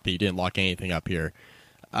shocked that you didn't lock anything up here.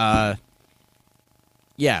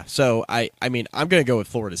 Yeah, so I mean, I'm going to go with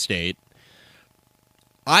Florida State.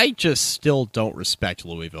 I just still don't respect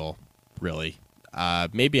Louisville, really.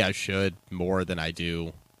 Maybe I should more than I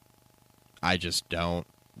do. I just don't,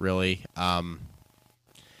 really. To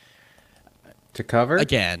cover?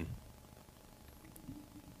 Again.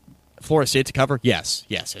 Florida State to cover? Yes.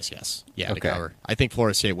 Yeah, okay. To cover. I think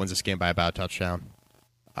Florida State wins this game by about a touchdown.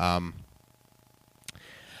 I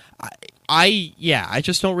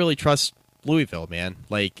just don't really trust Louisville, man.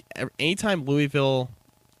 Like, anytime Louisville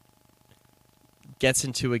gets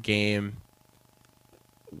into a game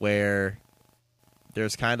where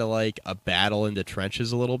there's kind of like a battle in the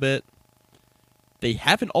trenches a little bit, they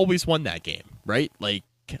haven't always won that game, right? Like,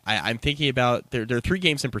 I'm thinking about, there are three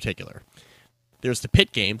games in particular. There's the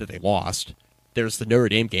Pitt game that they lost. There's the Notre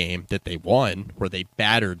Dame game that they won, where they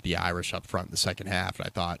battered the Irish up front in the second half, and I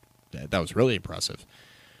thought that was really impressive.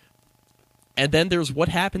 And then there's what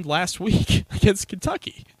happened last week against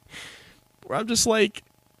Kentucky, where I'm just like,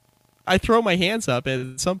 I throw my hands up,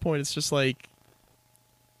 and at some point it's just like,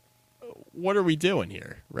 what are we doing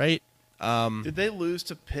here, right? Did they lose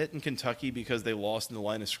to Pitt and Kentucky because they lost in the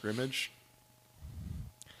line of scrimmage?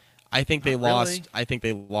 I think they Not lost. really. I think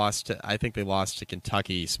they lost to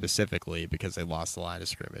Kentucky specifically because they lost the line of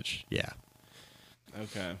scrimmage. Yeah.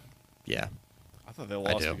 Okay. Yeah. I thought they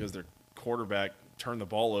lost because their quarterback turned the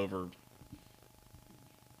ball over.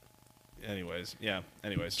 Anyways, yeah.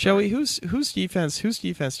 Anyways, Joey, whose defense do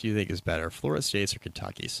you think is better, Florida State's or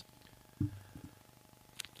Kentucky's?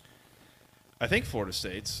 I think Florida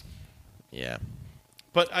State's. Yeah.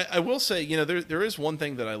 But I will say, there is one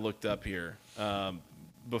thing that I looked up here.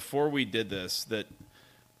 before we did this that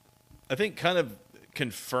I think kind of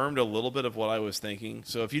confirmed a little bit of what I was thinking.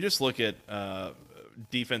 So if you just look at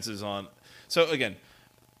defenses on – so, again,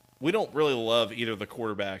 we don't really love either of the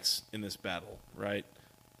quarterbacks in this battle, right?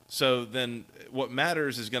 So then what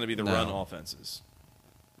matters is going to be the run offenses,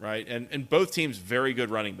 right? And both teams very good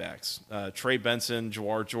running backs. Trey Benson,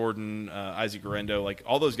 Jawar Jordan, Isaac Guerrero, like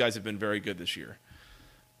all those guys have been very good this year.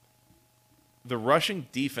 The rushing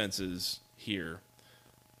defenses here,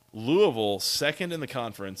 Louisville, second in the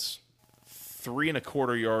conference,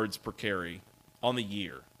 3.25 yards per carry on the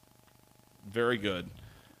year. Very good.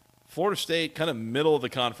 Florida State, kind of middle of the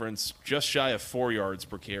conference, just shy of 4 yards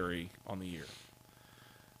per carry on the year.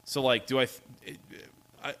 So, like, I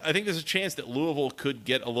think there's a chance that Louisville could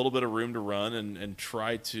get a little bit of room to run and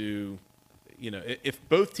try to, if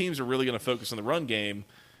both teams are really going to focus on the run game,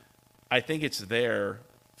 I think it's there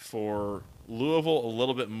for Louisville a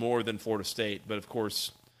little bit more than Florida State. But, of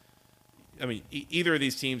course, I mean, either of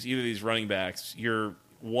these teams, either of these running backs, you're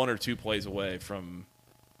 1 or 2 plays away from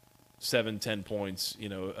 7-10 points,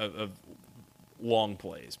 of long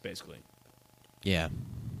plays, basically. Yeah.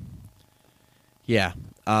 Yeah.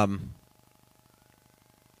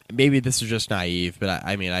 Maybe this is just naive, but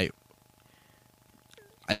I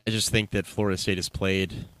just think that Florida State has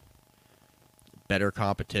played better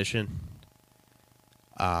competition.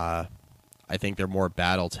 I think they're more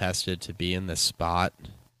battle-tested to be in this spot.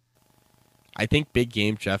 I think big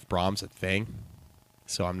game Jeff Brom's a thing,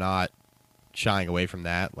 so I'm not shying away from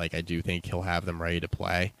that. Like, I do think he'll have them ready to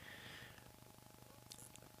play.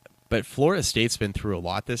 But Florida State's been through a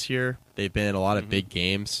lot this year. They've been in a lot of big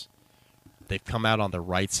games. They've come out on the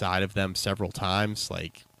right side of them several times.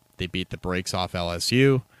 Like, they beat the brakes off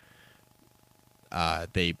LSU.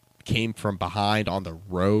 They came from behind on the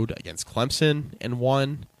road against Clemson and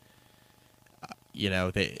won.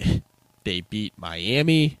 They beat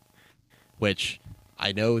Miami, which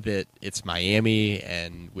I know that it's Miami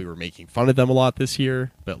and we were making fun of them a lot this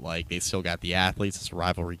year, but like they still got the athletes. It's a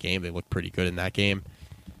rivalry game. They look pretty good in that game.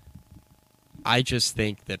 I just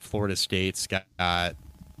think that Florida State's got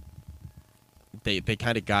they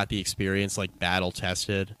kind of got the experience, like battle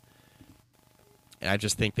tested. And I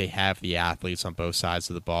just think they have the athletes on both sides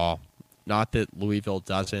of the ball. Not that Louisville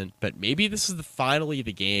doesn't, but maybe this is finally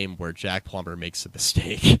the game where Jack Plummer makes a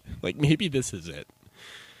mistake. Like, maybe this is it.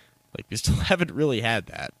 Like, we still haven't really had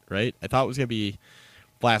that, right? I thought it was going to be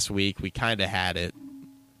last week. We kind of had it,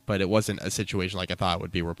 but it wasn't a situation like I thought it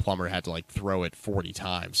would be where Plummer had to, like, throw it 40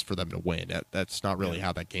 times for them to win. That's not really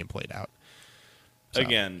how that game played out. So.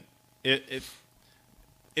 Again, if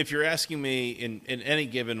you're asking me in any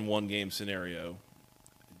given one-game scenario,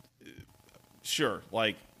 sure,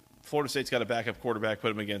 like, Florida State's got a backup quarterback,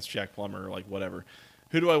 put him against Jack Plummer, like whatever.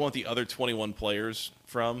 Who do I want the other 21 players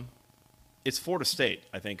from? It's Florida State,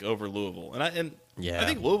 I think, over Louisville. I think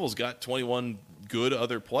Louisville's got 21 good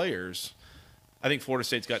other players. I think Florida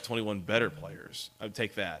State's got 21 better players. I would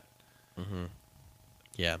take that. Mm-hmm.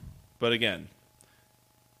 Yeah. But again,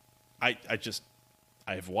 I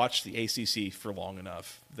have watched the ACC for long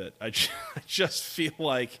enough that I just feel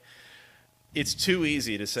like it's too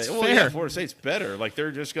easy to say, yeah, Florida State's better. Like,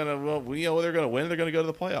 they're just going to, we know they're going to win. They're going to go to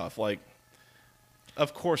the playoff. Like,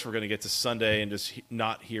 of course we're going to get to Sunday and just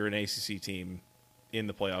not hear an ACC team in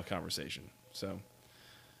the playoff conversation. So,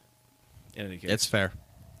 in any case. It's fair.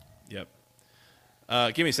 Yep.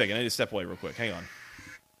 Give me a second. I need to step away real quick. Hang on.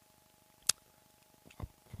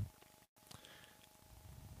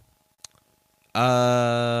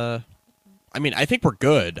 I mean, I think we're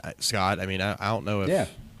good, Scott. I mean, I don't know if... Yeah.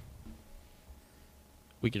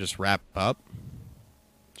 We could just wrap up.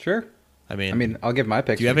 Sure. I mean, I'll give my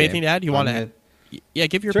picks. Do you have anything to add? You want to add? Yeah,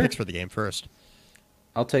 give your Sure. picks for the game first.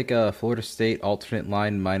 I'll take Florida State alternate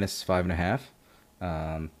line -5.5.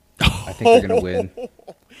 I think they're going to win.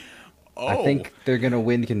 I think they're going to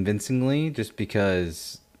win convincingly just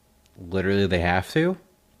because literally they have to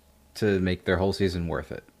make their whole season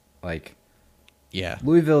worth it. Like, yeah,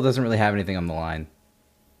 Louisville doesn't really have anything on the line.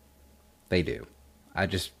 They do. I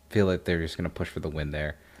just feel like they're just going to push for the win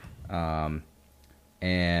there.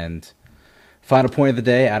 And final point of the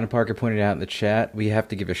day, Adam Parker pointed out in the chat, we have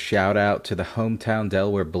to give a shout out to the hometown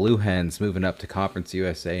Delaware Blue Hens moving up to Conference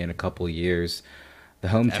USA in a couple years. The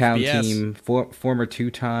hometown FBS. team, former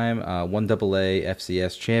two-time 1AA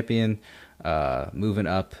FCS champion, moving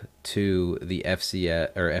up to the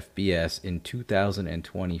FCS or FBS in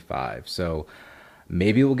 2025. So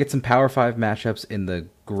maybe we'll get some Power 5 matchups in the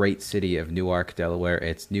great city of Newark, Delaware.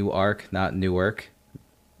 It's Newark, not Newark.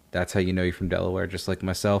 That's how you know you're from Delaware, just like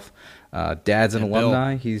myself. Dad's an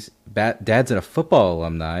alumni. Dad's a football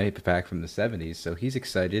alumni back from the 70s, so he's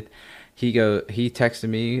excited. He texted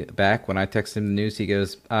me back when I texted him the news. He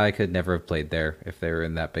goes, I could never have played there if they were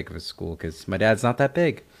in that big of a school because my dad's not that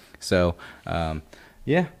big. So, cool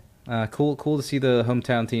to see the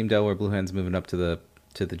hometown team, Delaware Blue Hens, moving up to the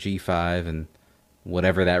G5 and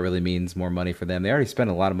whatever that really means, more money for them. They already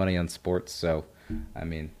spent a lot of money on sports, so, I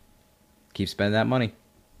mean, keep spending that money.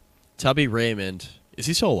 Tubby Raymond, is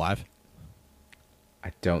he still alive?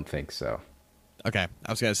 I don't think so. Okay,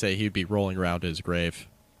 I was going to say he'd be rolling over in his grave,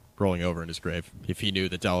 if he knew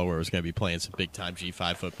that Delaware was going to be playing some big-time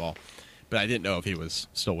G5 football. But I didn't know if he was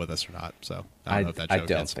still with us or not, so I don't know if that joke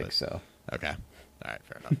don't think so. Okay. All right,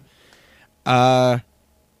 fair enough.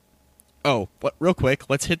 Real quick,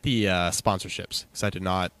 let's hit the sponsorships, because I did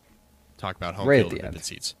not talk about home field and vivid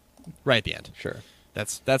seats. Right at the end. Sure.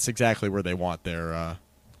 That's exactly where they want their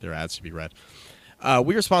ads to be read.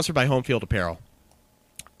 We are sponsored by Home Field Apparel.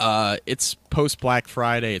 It's post Black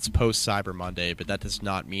Friday, it's post Cyber Monday, but that does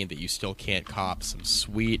not mean that you still can't cop some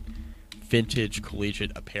sweet vintage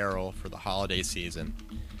collegiate apparel for the holiday season.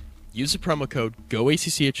 Use the promo code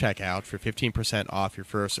GOACC at checkout for 15% off your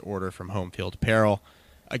first order from Home Field Apparel.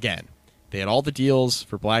 Again, they had all the deals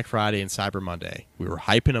for Black Friday and Cyber Monday. We were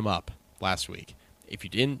hyping them up last week. If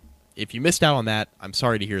you missed out on that, I'm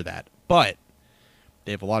sorry to hear that. But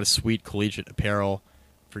they have a lot of sweet collegiate apparel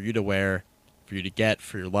for you to wear, for you to get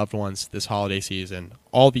for your loved ones this holiday season.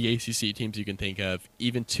 All the ACC teams you can think of,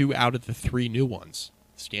 even 2 out of the 3 new ones.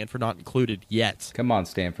 Stanford not included yet. Come on,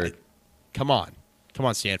 Stanford. Come on,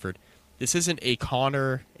 Stanford. This isn't a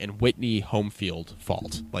Connor and Whitney home field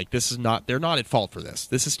fault. Like, they're not at fault for this.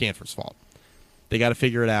 This is Stanford's fault. They got to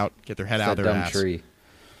figure it out, get their head out of their ass. Tree.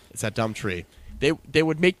 It's that dumb tree. They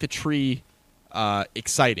would make the tree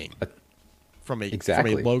exciting from a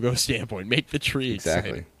logo standpoint. Make the tree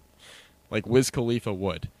exciting. Like Wiz Khalifa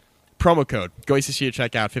would. Promo code GOACC at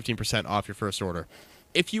checkout, 15% off your first order.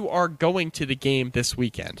 If you are going to the game this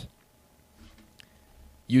weekend,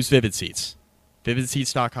 use Vivid Seats.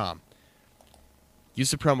 VividSeats.com. Use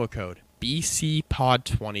the promo code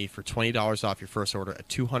BCPod20 for $20 off your first order at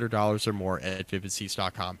 $200 or more at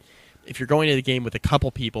VividSeats.com. If you're going to the game with a couple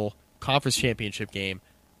people, conference championship game,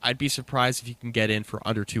 I'd be surprised if you can get in for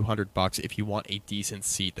under $200 if you want a decent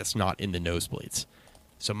seat that's not in the nosebleeds.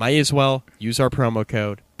 So might as well use our promo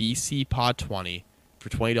code BCPod20 for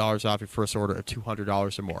 $20 off your first order of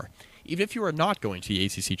 $200 or more. Even if you are not going to the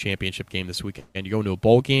ACC championship game this weekend, and you go to a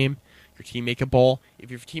bowl game, your team make a bowl. If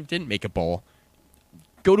your team didn't make a bowl,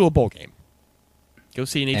 go to a bowl game. Go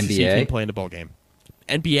see an ACC team play in a bowl game.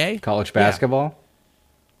 NBA? College basketball? Yeah.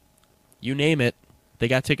 You name it. They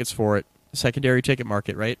got tickets for it. Secondary ticket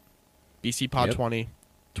market, right? BCPod20,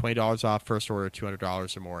 $20 off first order,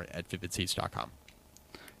 $200 or more at VividSeats.com.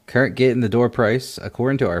 Current get-in-the-door price,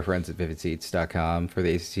 according to our friends at VividSeats.com, for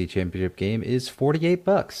the ACC Championship game is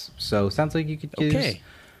 $48. So sounds like you could use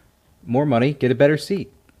more money, get a better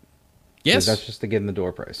seat. Yes. That's just the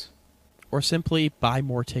get-in-the-door price. Or simply buy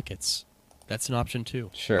more tickets. That's an option,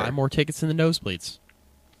 too. Sure. Buy more tickets in the nosebleeds.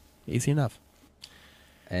 Easy enough.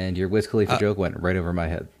 And your Wiz Khalifa joke went right over my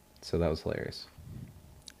head, so that was hilarious.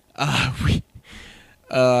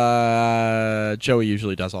 Joey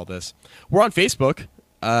usually does all this. We're on Facebook.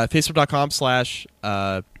 Facebook.com/BC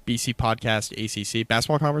Podcast ACC.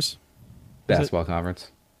 Basketball Conference? Basketball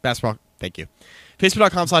Conference. Basketball. Thank you.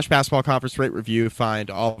 Facebook.com/Basketball Conference. Rate, review.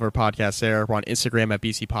 Find all of our podcasts there. We're on Instagram at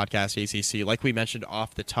BC Podcast ACC. Like we mentioned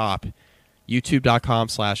off the top,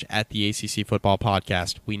 YouTube.com/@the ACC Football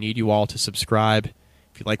Podcast. We need you all to subscribe.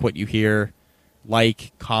 If you like what you hear,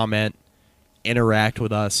 like, comment, interact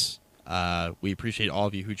with us. We appreciate all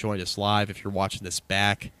of you who joined us live. If you're watching this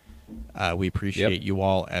back, we appreciate you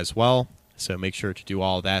all as well. So make sure to do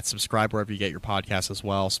all of that. Subscribe wherever you get your podcasts as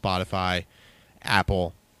well. Spotify,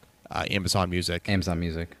 Apple, Amazon Music.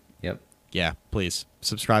 Yep. Yeah, please.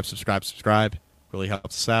 Subscribe. Really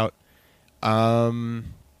helps us out.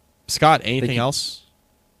 Scott, anything else?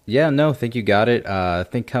 Yeah, no, I think you got it. I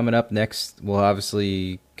think coming up next, we'll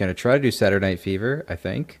obviously going to try to do Saturday Night Fever, I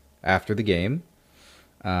think, after the game.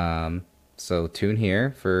 So tune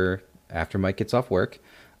here for after Mike gets off work.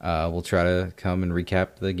 We'll try to come and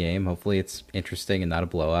recap the game. Hopefully it's interesting and not a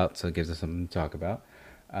blowout, so it gives us something to talk about.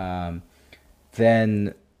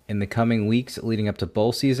 Then in the coming weeks leading up to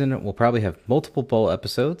bowl season, we'll probably have multiple bowl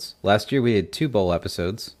episodes. Last year we had 2 bowl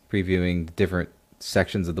episodes previewing the different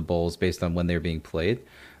sections of the bowls based on when they're being played.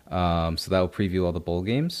 So that will preview all the bowl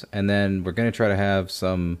games. And then we're going to try to have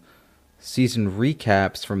some season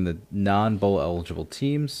recaps from the non-bowl eligible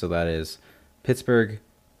teams. So that is Pittsburgh,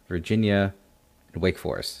 Virginia, and Wake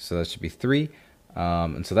Forest. So that should be 3.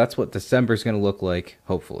 And so that's what December is going to look like,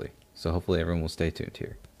 hopefully. So hopefully everyone will stay tuned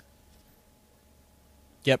here.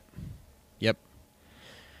 Yep.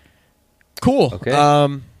 Cool.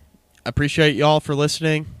 Okay. Appreciate y'all for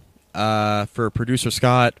listening. For producer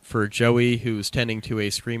Scott, for Joey, who's tending to a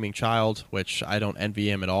screaming child, which I don't envy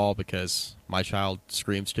him at all because my child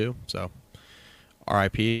screams too. So,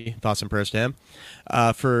 R.I.P. Thoughts and prayers to him.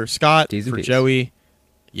 For Scott, for peace. Joey,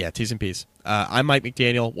 yeah, T's and P's. I'm Mike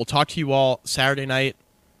McDaniel. We'll talk to you all Saturday night.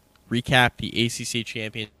 Recap the ACC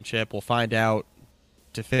championship. We'll find out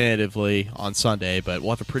definitively on Sunday, but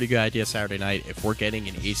we'll have a pretty good idea Saturday night if we're getting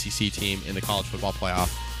an ACC team in the college football playoff.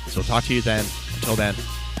 So we'll talk to you then. Until then,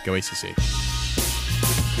 go ACC.